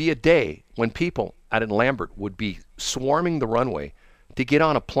there would be a day when people out in Lambert would be swarming the runway to get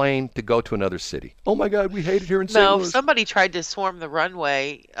on a plane to go to another city? Oh my God, we hate it here in St. Louis. No, if somebody tried to swarm the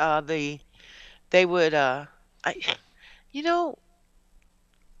runway, they would,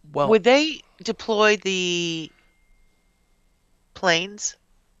 would they deploy the planes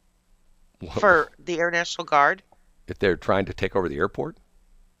for the Air National Guard? If they're trying to take over the airport?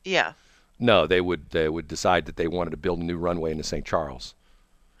 Yeah. No, they would decide that they wanted to build a new runway into St. Charles.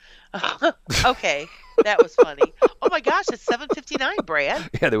 Okay, that was funny. Oh my gosh, it's 7:59, Brad.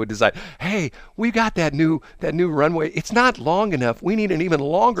 Yeah, they would decide, hey, we got that new runway. It's not long enough. We need an even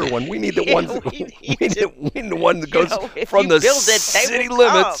longer one. We need the ones. We need the one that goes from the city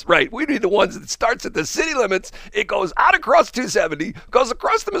limits. Right. We need the ones that starts at the city limits. It goes out across 270, goes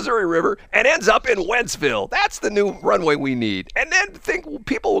across the Missouri River, and ends up in Wentzville. That's the new runway we need. And then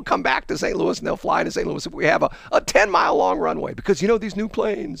people will come back to St. Louis and they'll fly into St. Louis if we have a 10-mile long runway because these new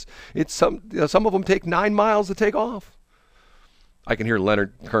planes. It's some of them take 9 miles to take off. I can hear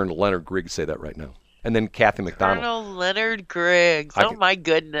Colonel Leonard Griggs say that right now. And then Kathy McDonald. Colonel Leonard Griggs. My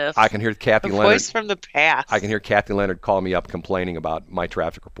goodness. I can hear Kathy Leonard. Voice from the past. I can hear Kathy Leonard call me up complaining about my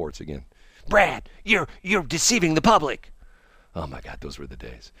traffic reports again. Brad, you're deceiving the public. Oh my God, those were the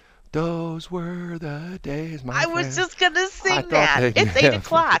days. Those were the days, my friend. I was just going to sing that. It's 8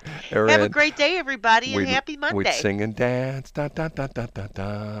 o'clock. Have a great day, everybody, and happy Monday. We'd sing and dance, da, da, da, da, da,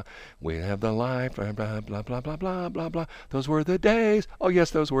 da. We'd have the life, blah, blah, blah, blah, blah, blah, blah, blah. Those were the days. Oh,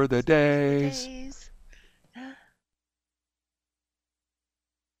 yes, those were the days.